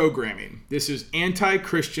up programming. This is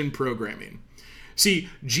anti-Christian programming. See,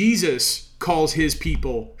 Jesus calls his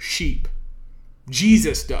people sheep.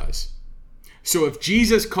 Jesus does. So if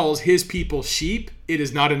Jesus calls his people sheep, it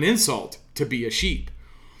is not an insult to be a sheep.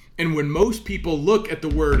 And when most people look at the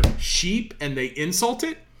word sheep and they insult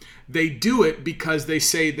it, they do it because they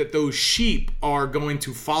say that those sheep are going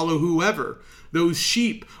to follow whoever. Those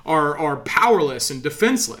sheep are powerless and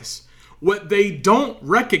defenseless. What they don't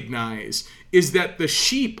recognize is that the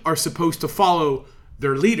sheep are supposed to follow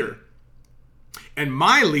their leader. And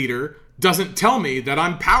my leader doesn't tell me that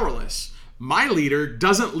I'm powerless. My leader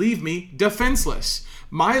doesn't leave me defenseless.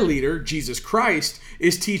 My leader, Jesus Christ,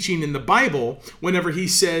 is teaching in the Bible whenever he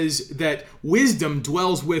says that wisdom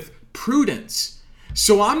dwells with prudence.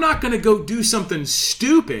 So I'm not going to go do something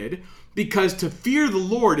stupid, because to fear the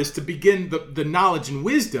Lord is to begin the knowledge and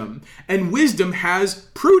wisdom has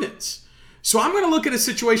prudence. So I'm going to look at a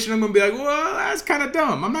situation, I'm going to be like, well, that's kind of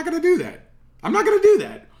dumb. I'm not going to do that. I'm not going to do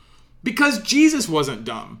that. Because Jesus wasn't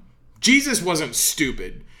dumb. Jesus wasn't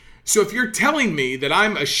stupid. So if you're telling me that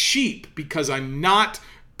I'm a sheep because I'm not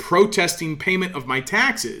protesting payment of my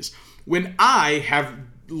taxes, when I have,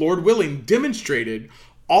 Lord willing, demonstrated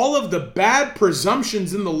all of the bad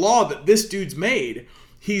presumptions in the law that this dude's made,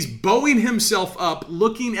 he's bowing himself up,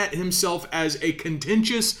 looking at himself as a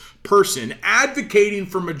contentious person, advocating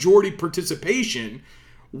for majority participation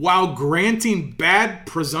while granting bad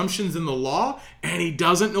presumptions in the law, and he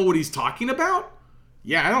doesn't know what he's talking about?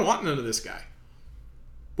 Yeah, I don't want none of this guy.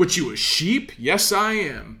 What, you a sheep? Yes, I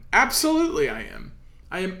am. Absolutely I am.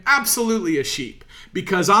 I am absolutely a sheep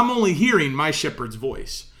because I'm only hearing my shepherd's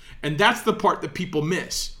voice. And that's the part that people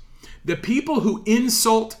miss. The people who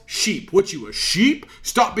insult sheep. What, you a sheep?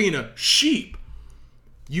 Stop being a sheep.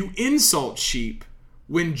 You insult sheep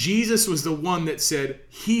when Jesus was the one that said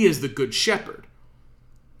he is the good shepherd.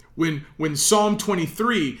 When Psalm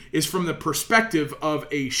 23 is from the perspective of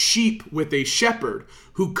a sheep with a shepherd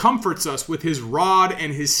who comforts us with his rod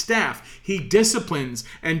and his staff. He disciplines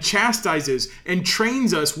and chastises and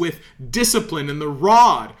trains us with discipline and the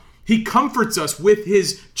rod. He comforts us with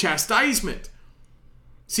his chastisement.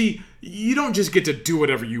 See, you don't just get to do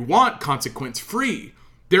whatever you want consequence-free.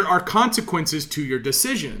 There are consequences to your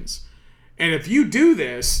decisions. And if you do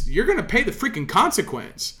this, you're going to pay the freaking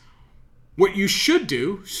consequence. What you should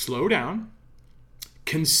do, slow down,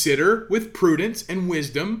 consider with prudence and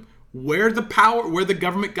wisdom where the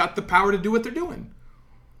government got the power to do what they're doing.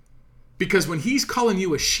 Because when he's calling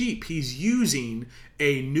you a sheep, he's using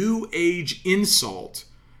a new age insult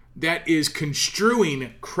that is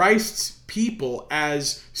construing Christ's people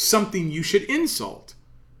as something you should insult.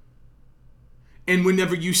 And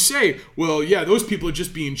whenever you say, well, yeah, those people are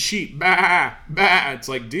just being sheep, bah, bah, it's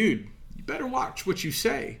like, dude, you better watch what you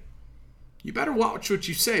say. You better watch what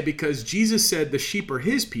you say, because Jesus said the sheep are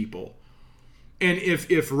his people. And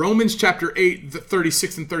if Romans chapter 8,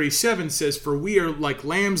 36 and 37 says, for we are like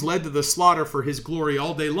lambs led to the slaughter for his glory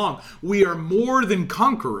all day long. We are more than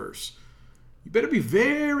conquerors. You better be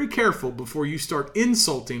very careful before you start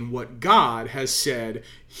insulting what God has said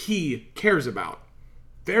he cares about.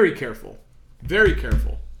 Very careful. Very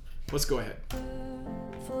careful. Let's go ahead.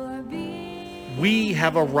 We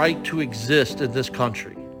have a right to exist in this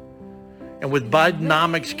country. And with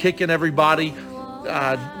Bidenomics kicking everybody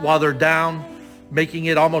while they're down, making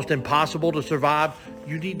it almost impossible to survive,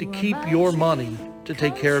 you need to keep your money to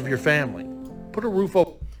take care of your family. Put a roof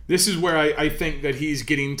over. This is where I think that he's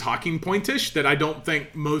getting talking pointish that I don't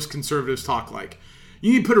think most conservatives talk like.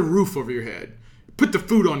 You need to put a roof over your head. Put the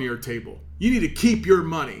food on your table. You need to keep your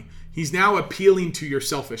money. He's now appealing to your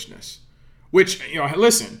selfishness. Which,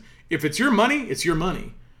 listen, if it's your money, it's your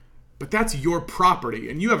money. But that's your property,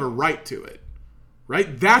 and you have a right to it,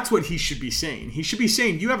 right? That's what he should be saying. He should be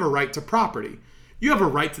saying you have a right to property. You have a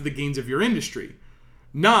right to the gains of your industry.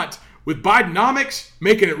 Not with Bidenomics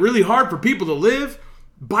making it really hard for people to live.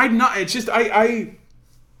 It's just,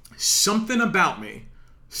 something about me,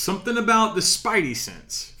 something about the spidey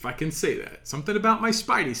sense, if I can say that, something about my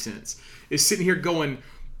spidey sense is sitting here going,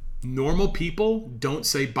 normal people don't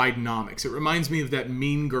say Bidenomics. It reminds me of that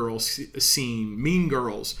Mean Girls scene, Mean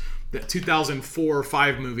Girls, that 2004 or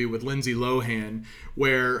 5 movie with Lindsay Lohan,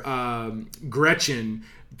 where Gretchen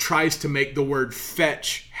tries to make the word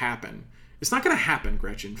fetch happen. It's not going to happen,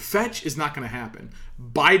 Gretchen. Fetch is not going to happen.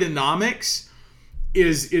 Bidenomics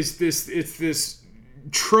is this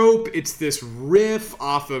trope, it's this riff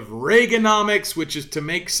off of Reaganomics, which is to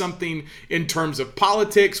make something in terms of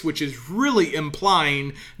politics, which is really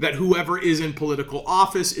implying that whoever is in political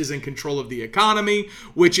office is in control of the economy,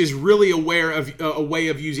 which is really aware of a way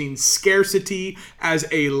of using scarcity as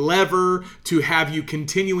a lever to have you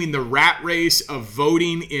continuing the rat race of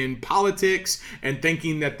voting in politics and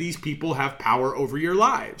thinking that these people have power over your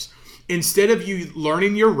lives. Instead of you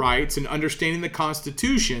learning your rights and understanding the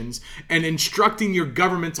constitutions and instructing your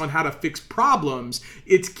governments on how to fix problems,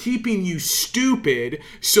 it's keeping you stupid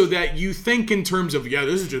so that you think in terms of, yeah,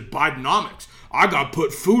 this is just Bidenomics. I got to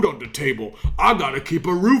put food on the table. I got to keep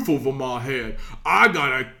a roof over my head. I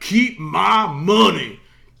got to keep my money.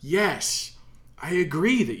 Yes, I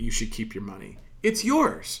agree that you should keep your money. It's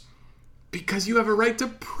yours because you have a right to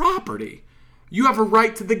property. You have a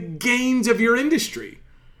right to the gains of your industry.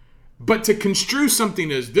 But to construe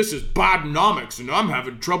something as, this is Bidenomics and I'm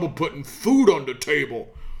having trouble putting food on the table.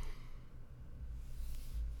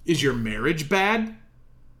 Is your marriage bad?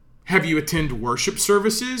 Have you attended worship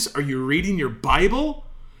services? Are you reading your Bible?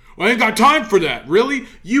 Well, I ain't got time for that. Really?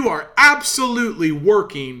 You are absolutely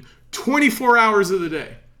working 24 hours of the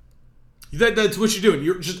day. That's what you're doing.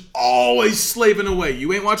 You're just always slaving away.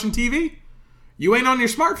 You ain't watching TV? You ain't on your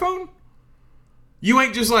smartphone? You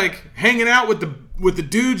ain't just like hanging out with the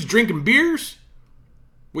dudes drinking beers?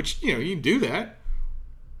 Which, you can do that.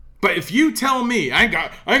 But if you tell me I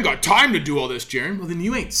ain't got time to do all this, Jaron, well then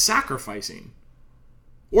you ain't sacrificing.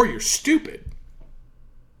 Or you're stupid.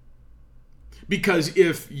 Because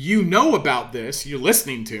if you know about this, you're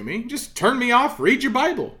listening to me, just turn me off, read your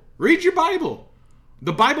Bible. Read your Bible.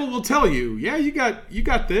 The Bible will tell you, yeah, you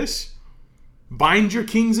got this. Bind your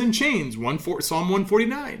kings in chains, Psalm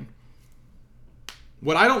 149.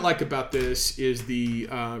 What I don't like about this is the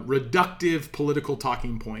reductive political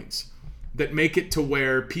talking points that make it to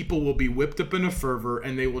where people will be whipped up in a fervor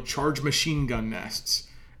and they will charge machine gun nests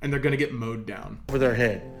and they're going to get mowed down. Over their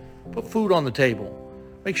head. Put food on the table.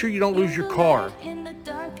 Make sure you don't lose your car.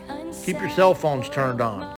 Keep your cell phones turned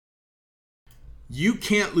on. You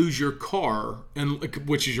can't lose your car,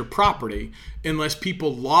 which is your property, unless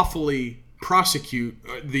people lawfully prosecute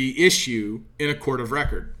the issue in a court of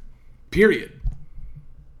record. Period.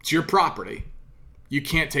 It's your property. You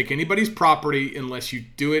can't take anybody's property unless you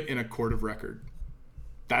do it in a court of record.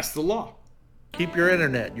 That's the law. Keep your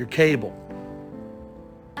internet, your cable.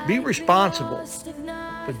 Be responsible,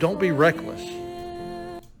 but don't be reckless.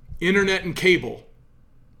 Internet and cable,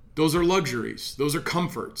 those are luxuries. Those are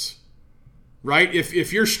comforts, right?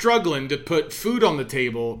 If you're struggling to put food on the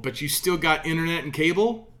table, but you still got internet and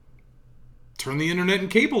cable, turn the internet and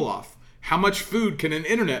cable off. How much food can an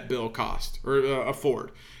internet bill cost or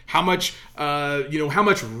afford? How much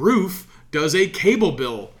roof does a cable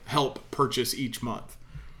bill help purchase each month?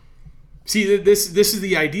 See, this is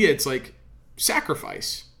the idea. It's like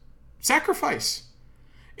sacrifice.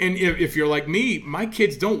 And if you're like me, my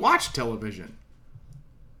kids don't watch television.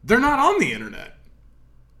 They're not on the internet.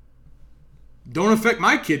 Don't affect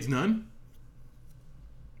my kids none.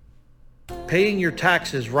 Paying your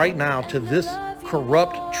taxes right now to this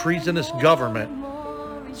corrupt, treasonous government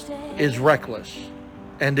is reckless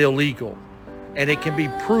and illegal. And it can be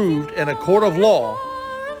proved in a court of law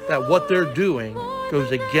that what they're doing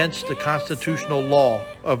goes against the constitutional law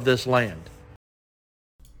of this land.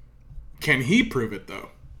 Can he prove it, though?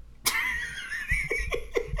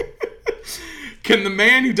 Can the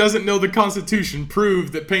man who doesn't know the Constitution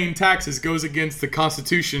prove that paying taxes goes against the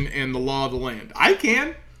Constitution and the law of the land? I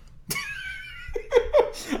can.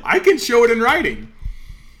 I can show it in writing.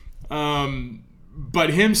 But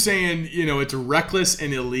him saying, it's reckless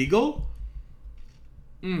and illegal?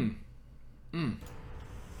 You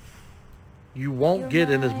won't get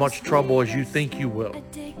in as much trouble as you think you will.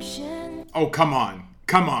 Oh, come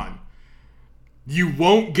on. You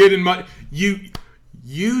won't get in much...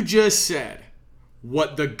 You just said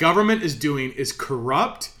what the government is doing is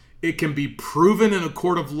corrupt. It can be proven in a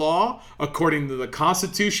court of law according to the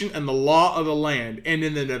Constitution and the law of the land. And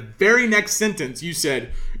in the very next sentence, you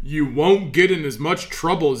said, you won't get in as much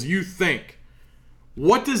trouble as you think.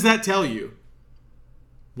 What does that tell you?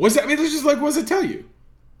 What's that? I mean, it's just like, what does it tell you?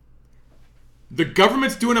 The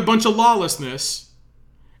government's doing a bunch of lawlessness,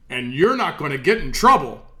 and you're not going to get in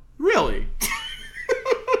trouble. Really?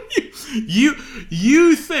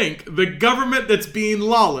 You think the government that's being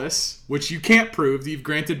lawless, which you can't prove, you've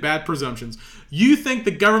granted bad presumptions, you think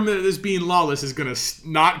the government that is being lawless is going to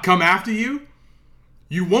not come after you?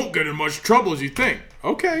 You won't get in much trouble as you think.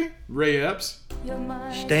 Okay, Ray Epps.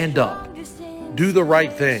 Stand up. Do the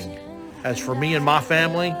right thing. As for me and my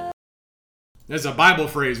family... That's a Bible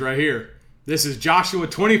phrase right here. This is Joshua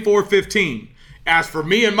 24:15. As for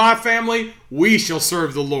me and my family, we shall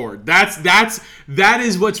serve the Lord. That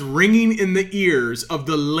is what's ringing in the ears of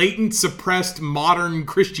the latent, suppressed modern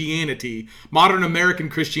Christianity, modern American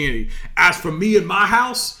Christianity. As for me and my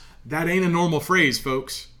house, that ain't a normal phrase,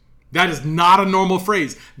 folks. That is not a normal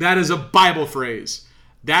phrase. That is a Bible phrase.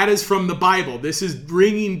 That is from the Bible. This is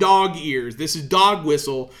ringing dog ears. This is dog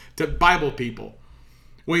whistle to Bible people.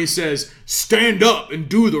 When he says, stand up and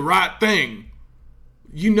do the right thing.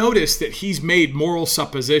 You notice that he's made moral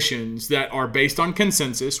suppositions that are based on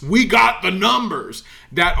consensus. We got the numbers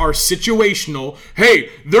that are situational. Hey,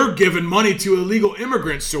 they're giving money to illegal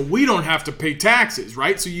immigrants, so we don't have to pay taxes,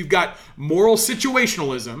 right? So you've got moral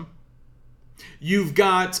situationalism. You've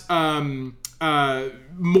got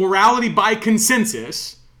morality by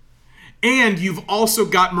consensus. And you've also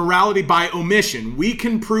got morality by omission. We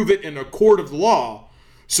can prove it in a court of law,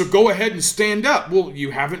 so go ahead and stand up. Well,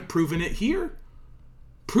 you haven't proven it here.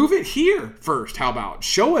 Prove it here first. How about?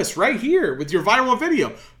 Show us right here with your viral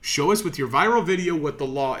video. Show us with your viral video what the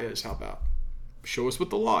law is. How about? Show us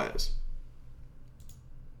what the law is.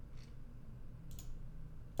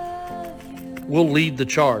 We'll lead the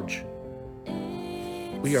charge.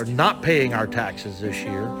 We are not paying our taxes this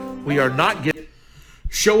year. We are not getting.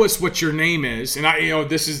 Show us what your name is. And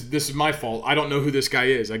this is my fault. I don't know who this guy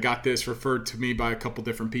is. I got this referred to me by a couple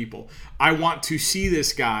different people. I want to see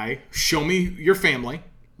this guy. Show me your family,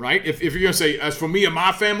 right? If you're going to say, as for me and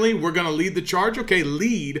my family, we're going to lead the charge. Okay,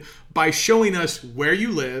 lead by showing us where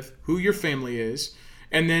you live, who your family is,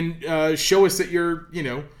 and then show us that you're,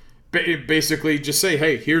 basically just say,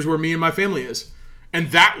 hey, here's where me and my family is.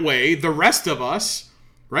 And that way, the rest of us,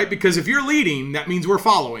 right? Because if you're leading, that means we're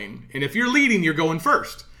following. And if you're leading, you're going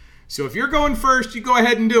first. So if you're going first, you go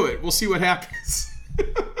ahead and do it. We'll see what happens.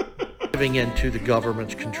 Giving into the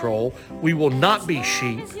government's control. We will not be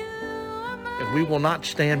sheep, and we will not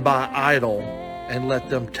stand by idle and let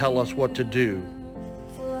them tell us what to do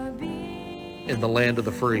in the land of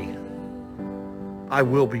the free. I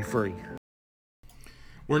will be free.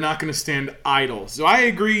 We're not going to stand idle. So I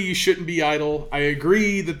agree you shouldn't be idle. I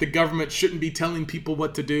agree that the government shouldn't be telling people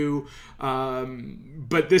what to do.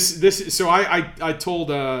 But so I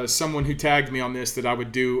told someone who tagged me on this that I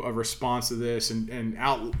would do a response to this and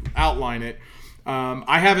outline it.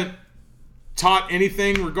 I haven't taught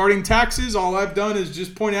anything regarding taxes. All I've done is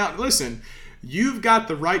just point out, listen, you've got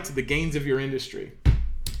the right to the gains of your industry.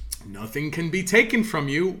 Nothing can be taken from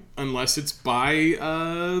you unless it's by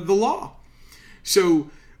the law. So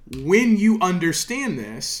when you understand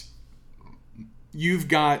this, you've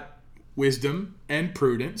got wisdom and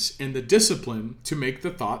prudence and the discipline to make the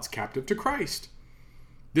thoughts captive to Christ.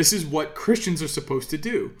 This is what Christians are supposed to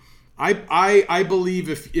do. I believe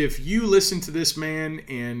if you listen to this man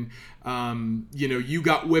and you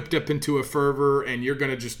got whipped up into a fervor and you're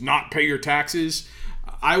going to just not pay your taxes,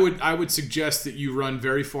 I would suggest that you run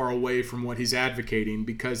very far away from what he's advocating,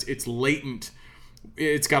 because it's latent.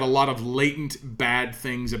 It's got a lot of latent bad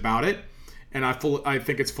things about it, and I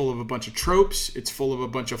think it's full of a bunch of tropes. It's full of a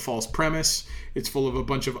bunch of false premise. It's full of a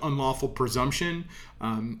bunch of unlawful presumption,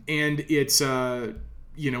 and it's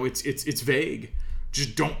vague.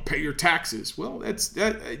 Just don't pay your taxes. Well,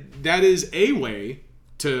 that is a way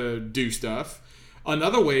to do stuff.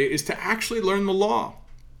 Another way is to actually learn the law.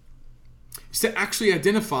 It's to actually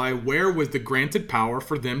identify where was the granted power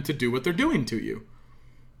for them to do what they're doing to you.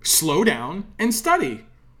 Slow down and study.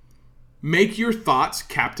 Make your thoughts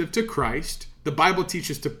captive to Christ. The Bible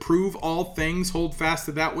teaches to prove all things, hold fast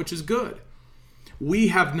to that which is good. We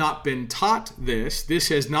have not been taught this. This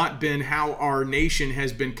has not been how our nation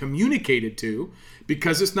has been communicated to,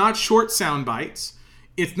 because it's not short sound bites.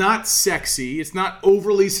 It's not sexy. It's not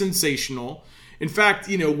overly sensational. In fact,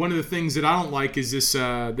 one of the things that I don't like is this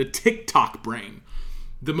the TikTok brain.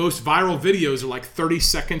 The most viral videos are like 30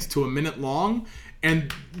 seconds to a minute long.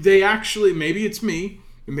 And they actually, maybe it's me,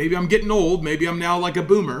 maybe I'm getting old, maybe I'm now like a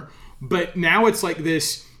boomer, but now it's like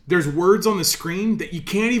this, there's words on the screen that you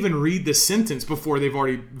can't even read the sentence before they've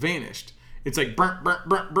already vanished. It's like burnt, burnt,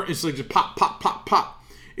 burnt, burnt. It's like just pop, pop, pop, pop.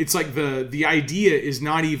 It's like the idea is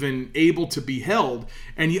not even able to be held.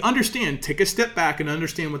 And you understand, take a step back and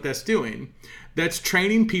understand what that's doing. That's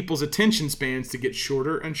training people's attention spans to get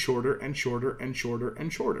shorter and shorter and shorter and shorter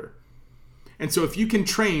and shorter. And so if you can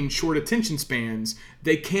train short attention spans,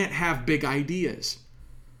 they can't have big ideas.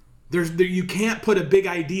 You can't put a big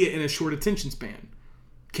idea in a short attention span.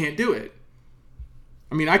 Can't do it.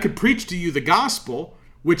 I mean, I could preach to you the gospel,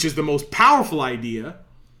 which is the most powerful idea,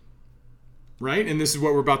 right? And this is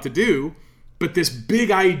what we're about to do. But this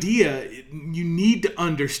big idea, you need to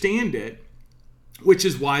understand it, which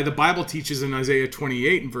is why the Bible teaches in Isaiah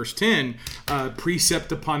 28 and verse 10,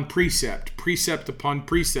 precept upon precept, precept upon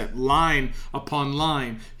precept, line upon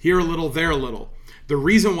line, here a little, there a little. The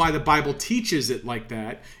reason why the Bible teaches it like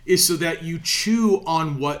that is so that you chew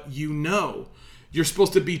on what you know. You're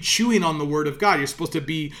supposed to be chewing on the Word of God. You're supposed to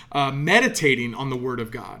be meditating on the Word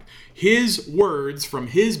of God. His words from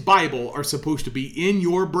His Bible are supposed to be in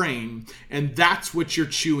your brain, and that's what you're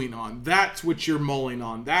chewing on. That's what you're mulling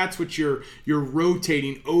on. That's what you're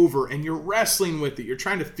rotating over, and you're wrestling with it. You're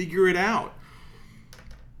trying to figure it out.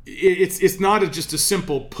 It's not just a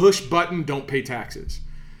simple push button, don't pay taxes.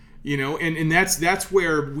 And that's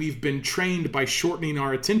where we've been trained by shortening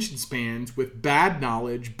our attention spans with bad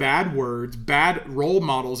knowledge, bad words, bad role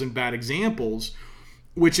models, and bad examples,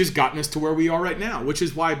 which has gotten us to where we are right now, which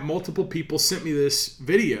is why multiple people sent me this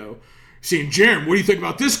video saying, Jaron, what do you think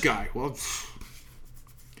about this guy? Well,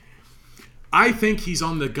 I think he's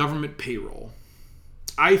on the government payroll.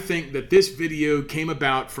 I think that this video came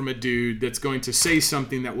about from a dude that's going to say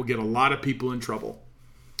something that will get a lot of people in trouble.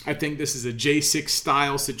 I think this is a J6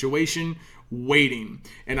 style situation waiting.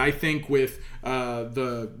 And I think with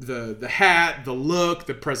the hat, the look,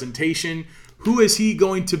 the presentation, Who is he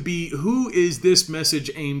going to be? Who is this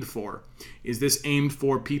message aimed for? Is this aimed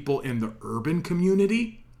for people in the urban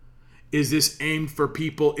community? Is this aimed for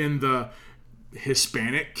people in the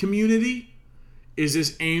Hispanic community? Is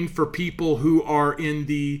this aimed for people who are in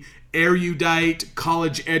the erudite,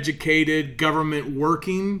 college-educated,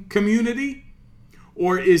 government-working community?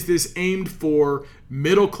 Or is this aimed for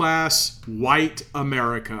middle-class, white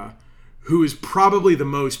America, who is probably the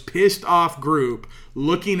most pissed-off group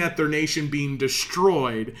looking at their nation being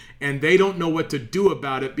destroyed, and they don't know what to do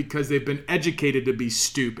about it because they've been educated to be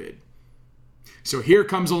stupid? So here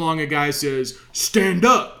comes along a guy who says, stand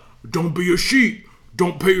up, don't be a sheep,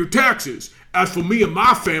 don't pay your taxes. As for me and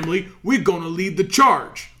my family, we're going to lead the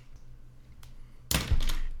charge.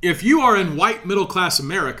 If you are in white middle-class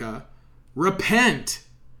America, repent.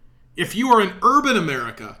 If you are in urban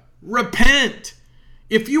America, repent.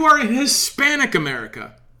 If you are in Hispanic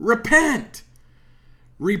America, repent.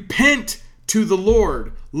 Repent to the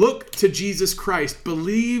Lord. Look to Jesus Christ.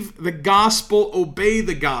 Believe the gospel. Obey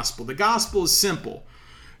the gospel. The gospel is simple.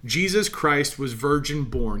 Jesus Christ was virgin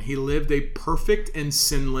born. He lived a perfect and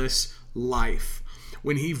sinless life.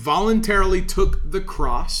 When he voluntarily took the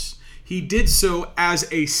cross, he did so as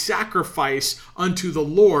a sacrifice unto the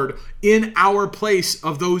Lord in our place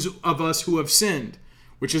of those of us who have sinned,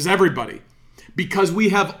 which is everybody. Because we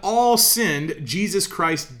have all sinned, Jesus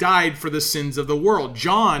Christ died for the sins of the world.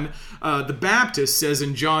 John the Baptist says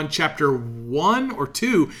in John chapter 1 or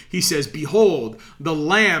 2, he says, behold, the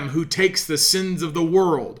Lamb who takes the sins of the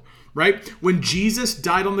world. Right? When Jesus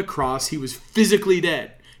died on the cross, he was physically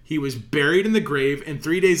dead. He was buried in the grave, and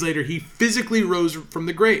 3 days later, he physically rose from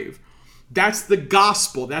the grave. That's the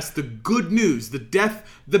gospel. That's the good news. The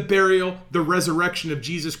death, the burial, the resurrection of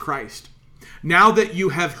Jesus Christ. Now that you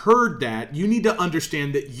have heard that, you need to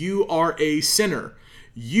understand that you are a sinner.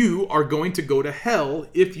 You are going to go to hell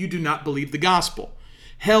if you do not believe the gospel.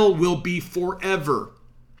 Hell will be forever.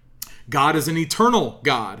 God is an eternal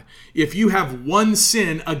God. If you have one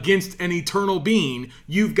sin against an eternal being,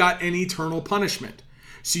 you've got an eternal punishment.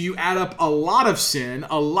 So you add up a lot of sin,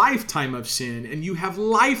 a lifetime of sin, and you have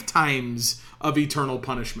lifetimes of eternal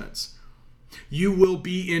punishments. You will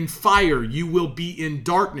be in fire. You will be in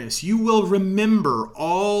darkness. You will remember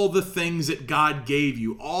all the things that God gave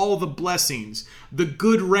you, all the blessings, the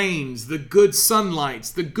good rains, the good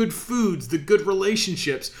sunlights, the good foods, the good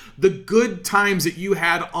relationships, the good times that you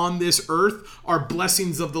had on this earth are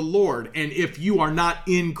blessings of the Lord. And if you are not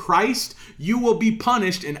in Christ, you will be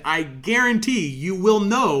punished, and I guarantee you will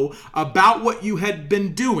know about what you had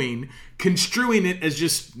been doing, construing it as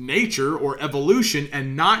just nature or evolution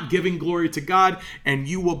and not giving glory to God, and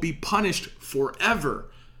you will be punished forever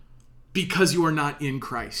because you are not in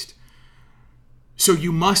Christ. So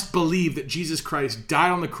you must believe that Jesus Christ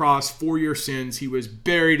died on the cross for your sins. He was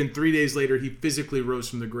buried, and 3 days later, he physically rose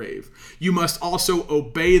from the grave. You must also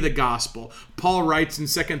obey the gospel. Paul writes in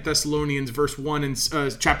 2 Thessalonians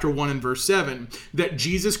chapter 1 and verse 7 that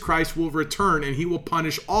Jesus Christ will return and he will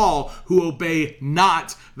punish all who obey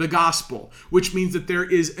not the gospel, which means that there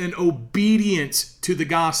is an obedience to the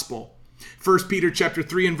gospel. 1 Peter chapter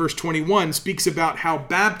 3 and verse 21 speaks about how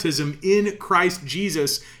baptism in Christ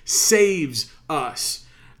Jesus saves us.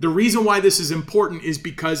 The reason why this is important is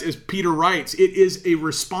because, as Peter writes, it is a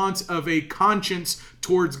response of a conscience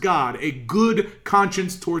towards God, a good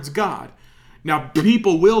conscience towards God. Now,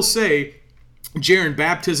 people will say, Jaron,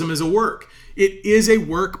 baptism is a work. It is a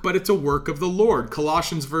work, but it's a work of the Lord.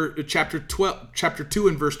 Colossians chapter 2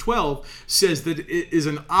 and verse 12 says that it is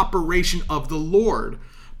an operation of the Lord.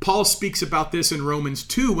 Paul speaks about this in Romans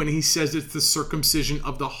 2 when he says it's the circumcision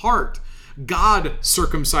of the heart. God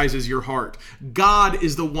circumcises your heart. God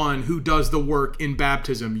is the one who does the work in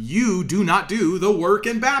baptism. You do not do the work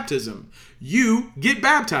in baptism. You get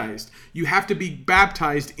baptized. You have to be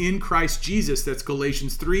baptized in Christ Jesus. That's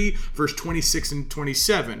Galatians 3, verse 26 and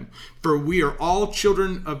 27. For we are all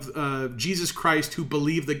children of Jesus Christ who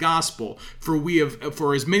believe the gospel.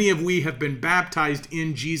 For as many of we have been baptized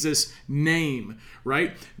in Jesus' name.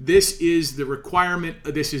 Right? This is the requirement.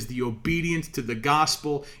 This is the obedience to the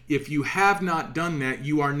gospel. If you have not done that,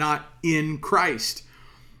 you are not in Christ.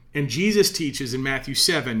 And Jesus teaches in Matthew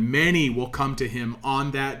 7, many will come to him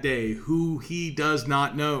on that day who he does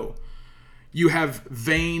not know. You have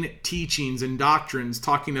vain teachings and doctrines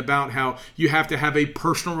talking about how you have to have a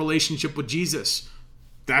personal relationship with Jesus.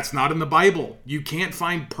 That's not in the Bible. You can't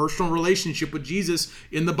find personal relationship with Jesus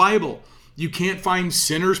in the Bible. You can't find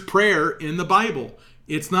sinner's prayer in the Bible.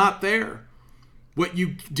 It's not there. What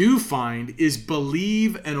you do find is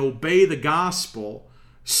believe and obey the gospel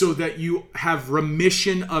so that you have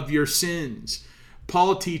remission of your sins.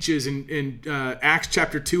 Paul teaches in Acts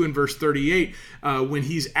chapter 2 and verse 38, when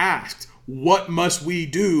he's asked, what must we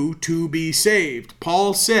do to be saved?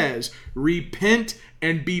 Paul says, repent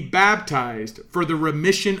and be baptized for the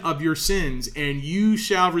remission of your sins, and you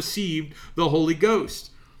shall receive the Holy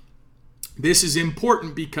Ghost. This is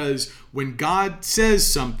important because when God says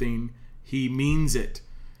something, he means it.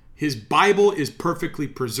 His Bible is perfectly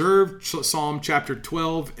preserved, Psalm chapter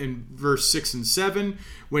 12 and verse 6 and 7,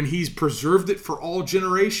 when he's preserved it for all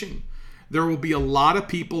generation. There will be a lot of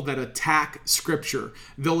people that attack Scripture.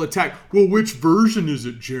 They'll attack, well, which version is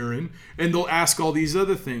it, Jaron? And they'll ask all these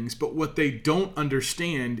other things. But what they don't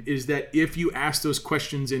understand is that if you ask those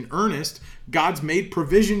questions in earnest, God's made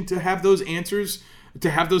provision to have those answers, to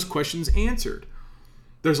have those questions answered.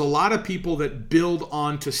 There's a lot of people that build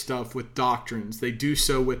onto stuff with doctrines. They do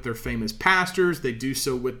so with their famous pastors. They do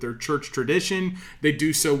so with their church tradition. They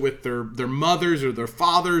do so with their mothers or their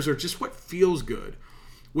fathers or just what feels good.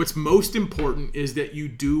 What's most important is that you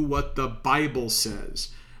do what the Bible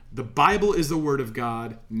says. The Bible is the Word of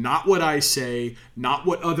God, not what I say, not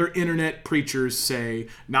what other internet preachers say,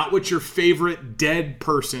 not what your favorite dead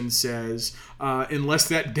person says, unless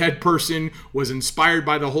that dead person was inspired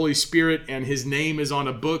by the Holy Spirit and his name is on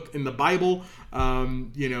a book in the Bible.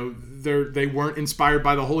 They weren't inspired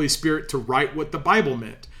by the Holy Spirit to write what the Bible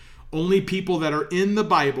meant. Only people that are in the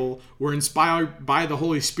Bible were inspired by the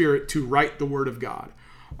Holy Spirit to write the Word of God.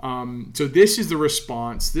 So this is the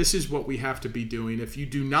response. This is what we have to be doing. If you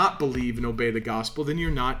do not believe and obey the gospel, then you're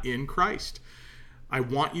not in Christ. I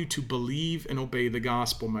want you to believe and obey the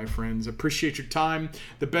gospel, my friends. Appreciate your time.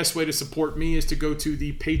 The best way to support me is to go to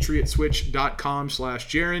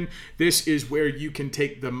thepatriotswitch.com/Jaron. This is where you can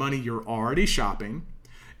take the money you're already shopping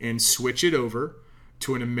and switch it over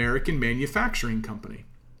to an American manufacturing company.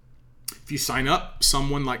 If you sign up,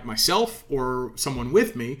 someone like myself or someone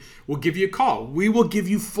with me will give you a call. We will give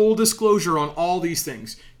you full disclosure on all these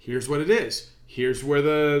things. Here's what it is. Here's where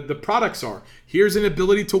the products are. Here's an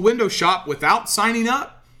ability to window shop without signing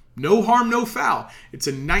up. No harm, no foul. It's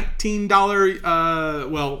a $19,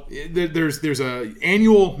 there's an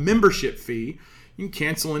annual membership fee. You can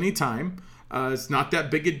cancel anytime. It's not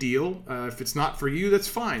that big a deal. If it's not for you, that's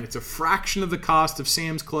fine. It's a fraction of the cost of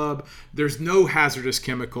Sam's Club. There's no hazardous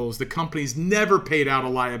chemicals. The company's never paid out a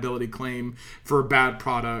liability claim for a bad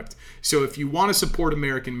product. So if you want to support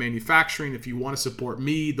American manufacturing, if you want to support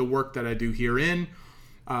me, the work that I do herein,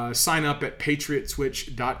 sign up at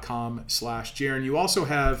patriotswitch.com/Jaron. You also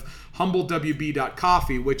have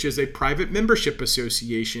humblewb.coffee, which is a private membership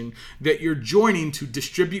association that you're joining to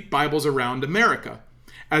distribute Bibles around America.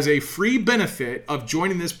 As a free benefit of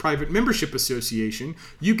joining this private membership association,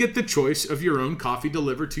 you get the choice of your own coffee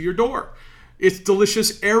delivered to your door. It's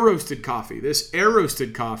delicious air-roasted coffee. This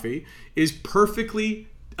air-roasted coffee is perfectly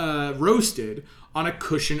roasted on a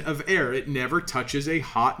cushion of air. It never touches a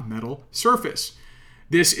hot metal surface.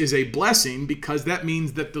 This is a blessing because that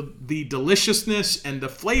means that the deliciousness and the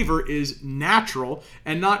flavor is natural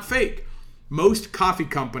and not fake. Most coffee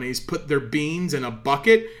companies put their beans in a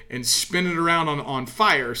bucket and spin it around on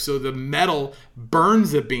fire so the metal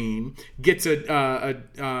burns the bean, gets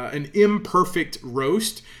an imperfect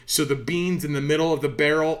roast, so the beans in the middle of the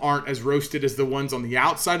barrel aren't as roasted as the ones on the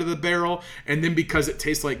outside of the barrel, and then because it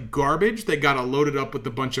tastes like garbage, they got to load it up with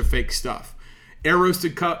a bunch of fake stuff.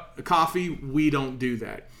 Air-roasted coffee, we don't do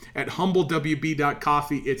that. At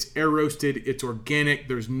humblewb.coffee, it's air-roasted, it's organic,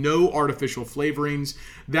 there's no artificial flavorings.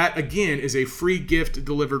 That, again, is a free gift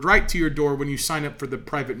delivered right to your door when you sign up for the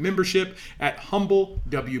private membership at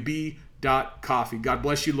humblewb.coffee. God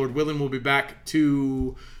bless you, Lord willing. We'll be back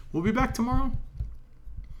tomorrow.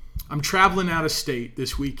 I'm traveling out of state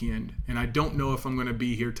this weekend, and I don't know if I'm going to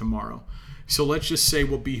be here tomorrow. So let's just say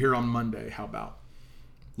we'll be here on Monday. How about?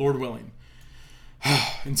 Lord willing.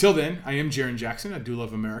 Until then, I am Jaron Jackson. I do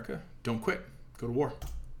love America. Don't quit. Go to war.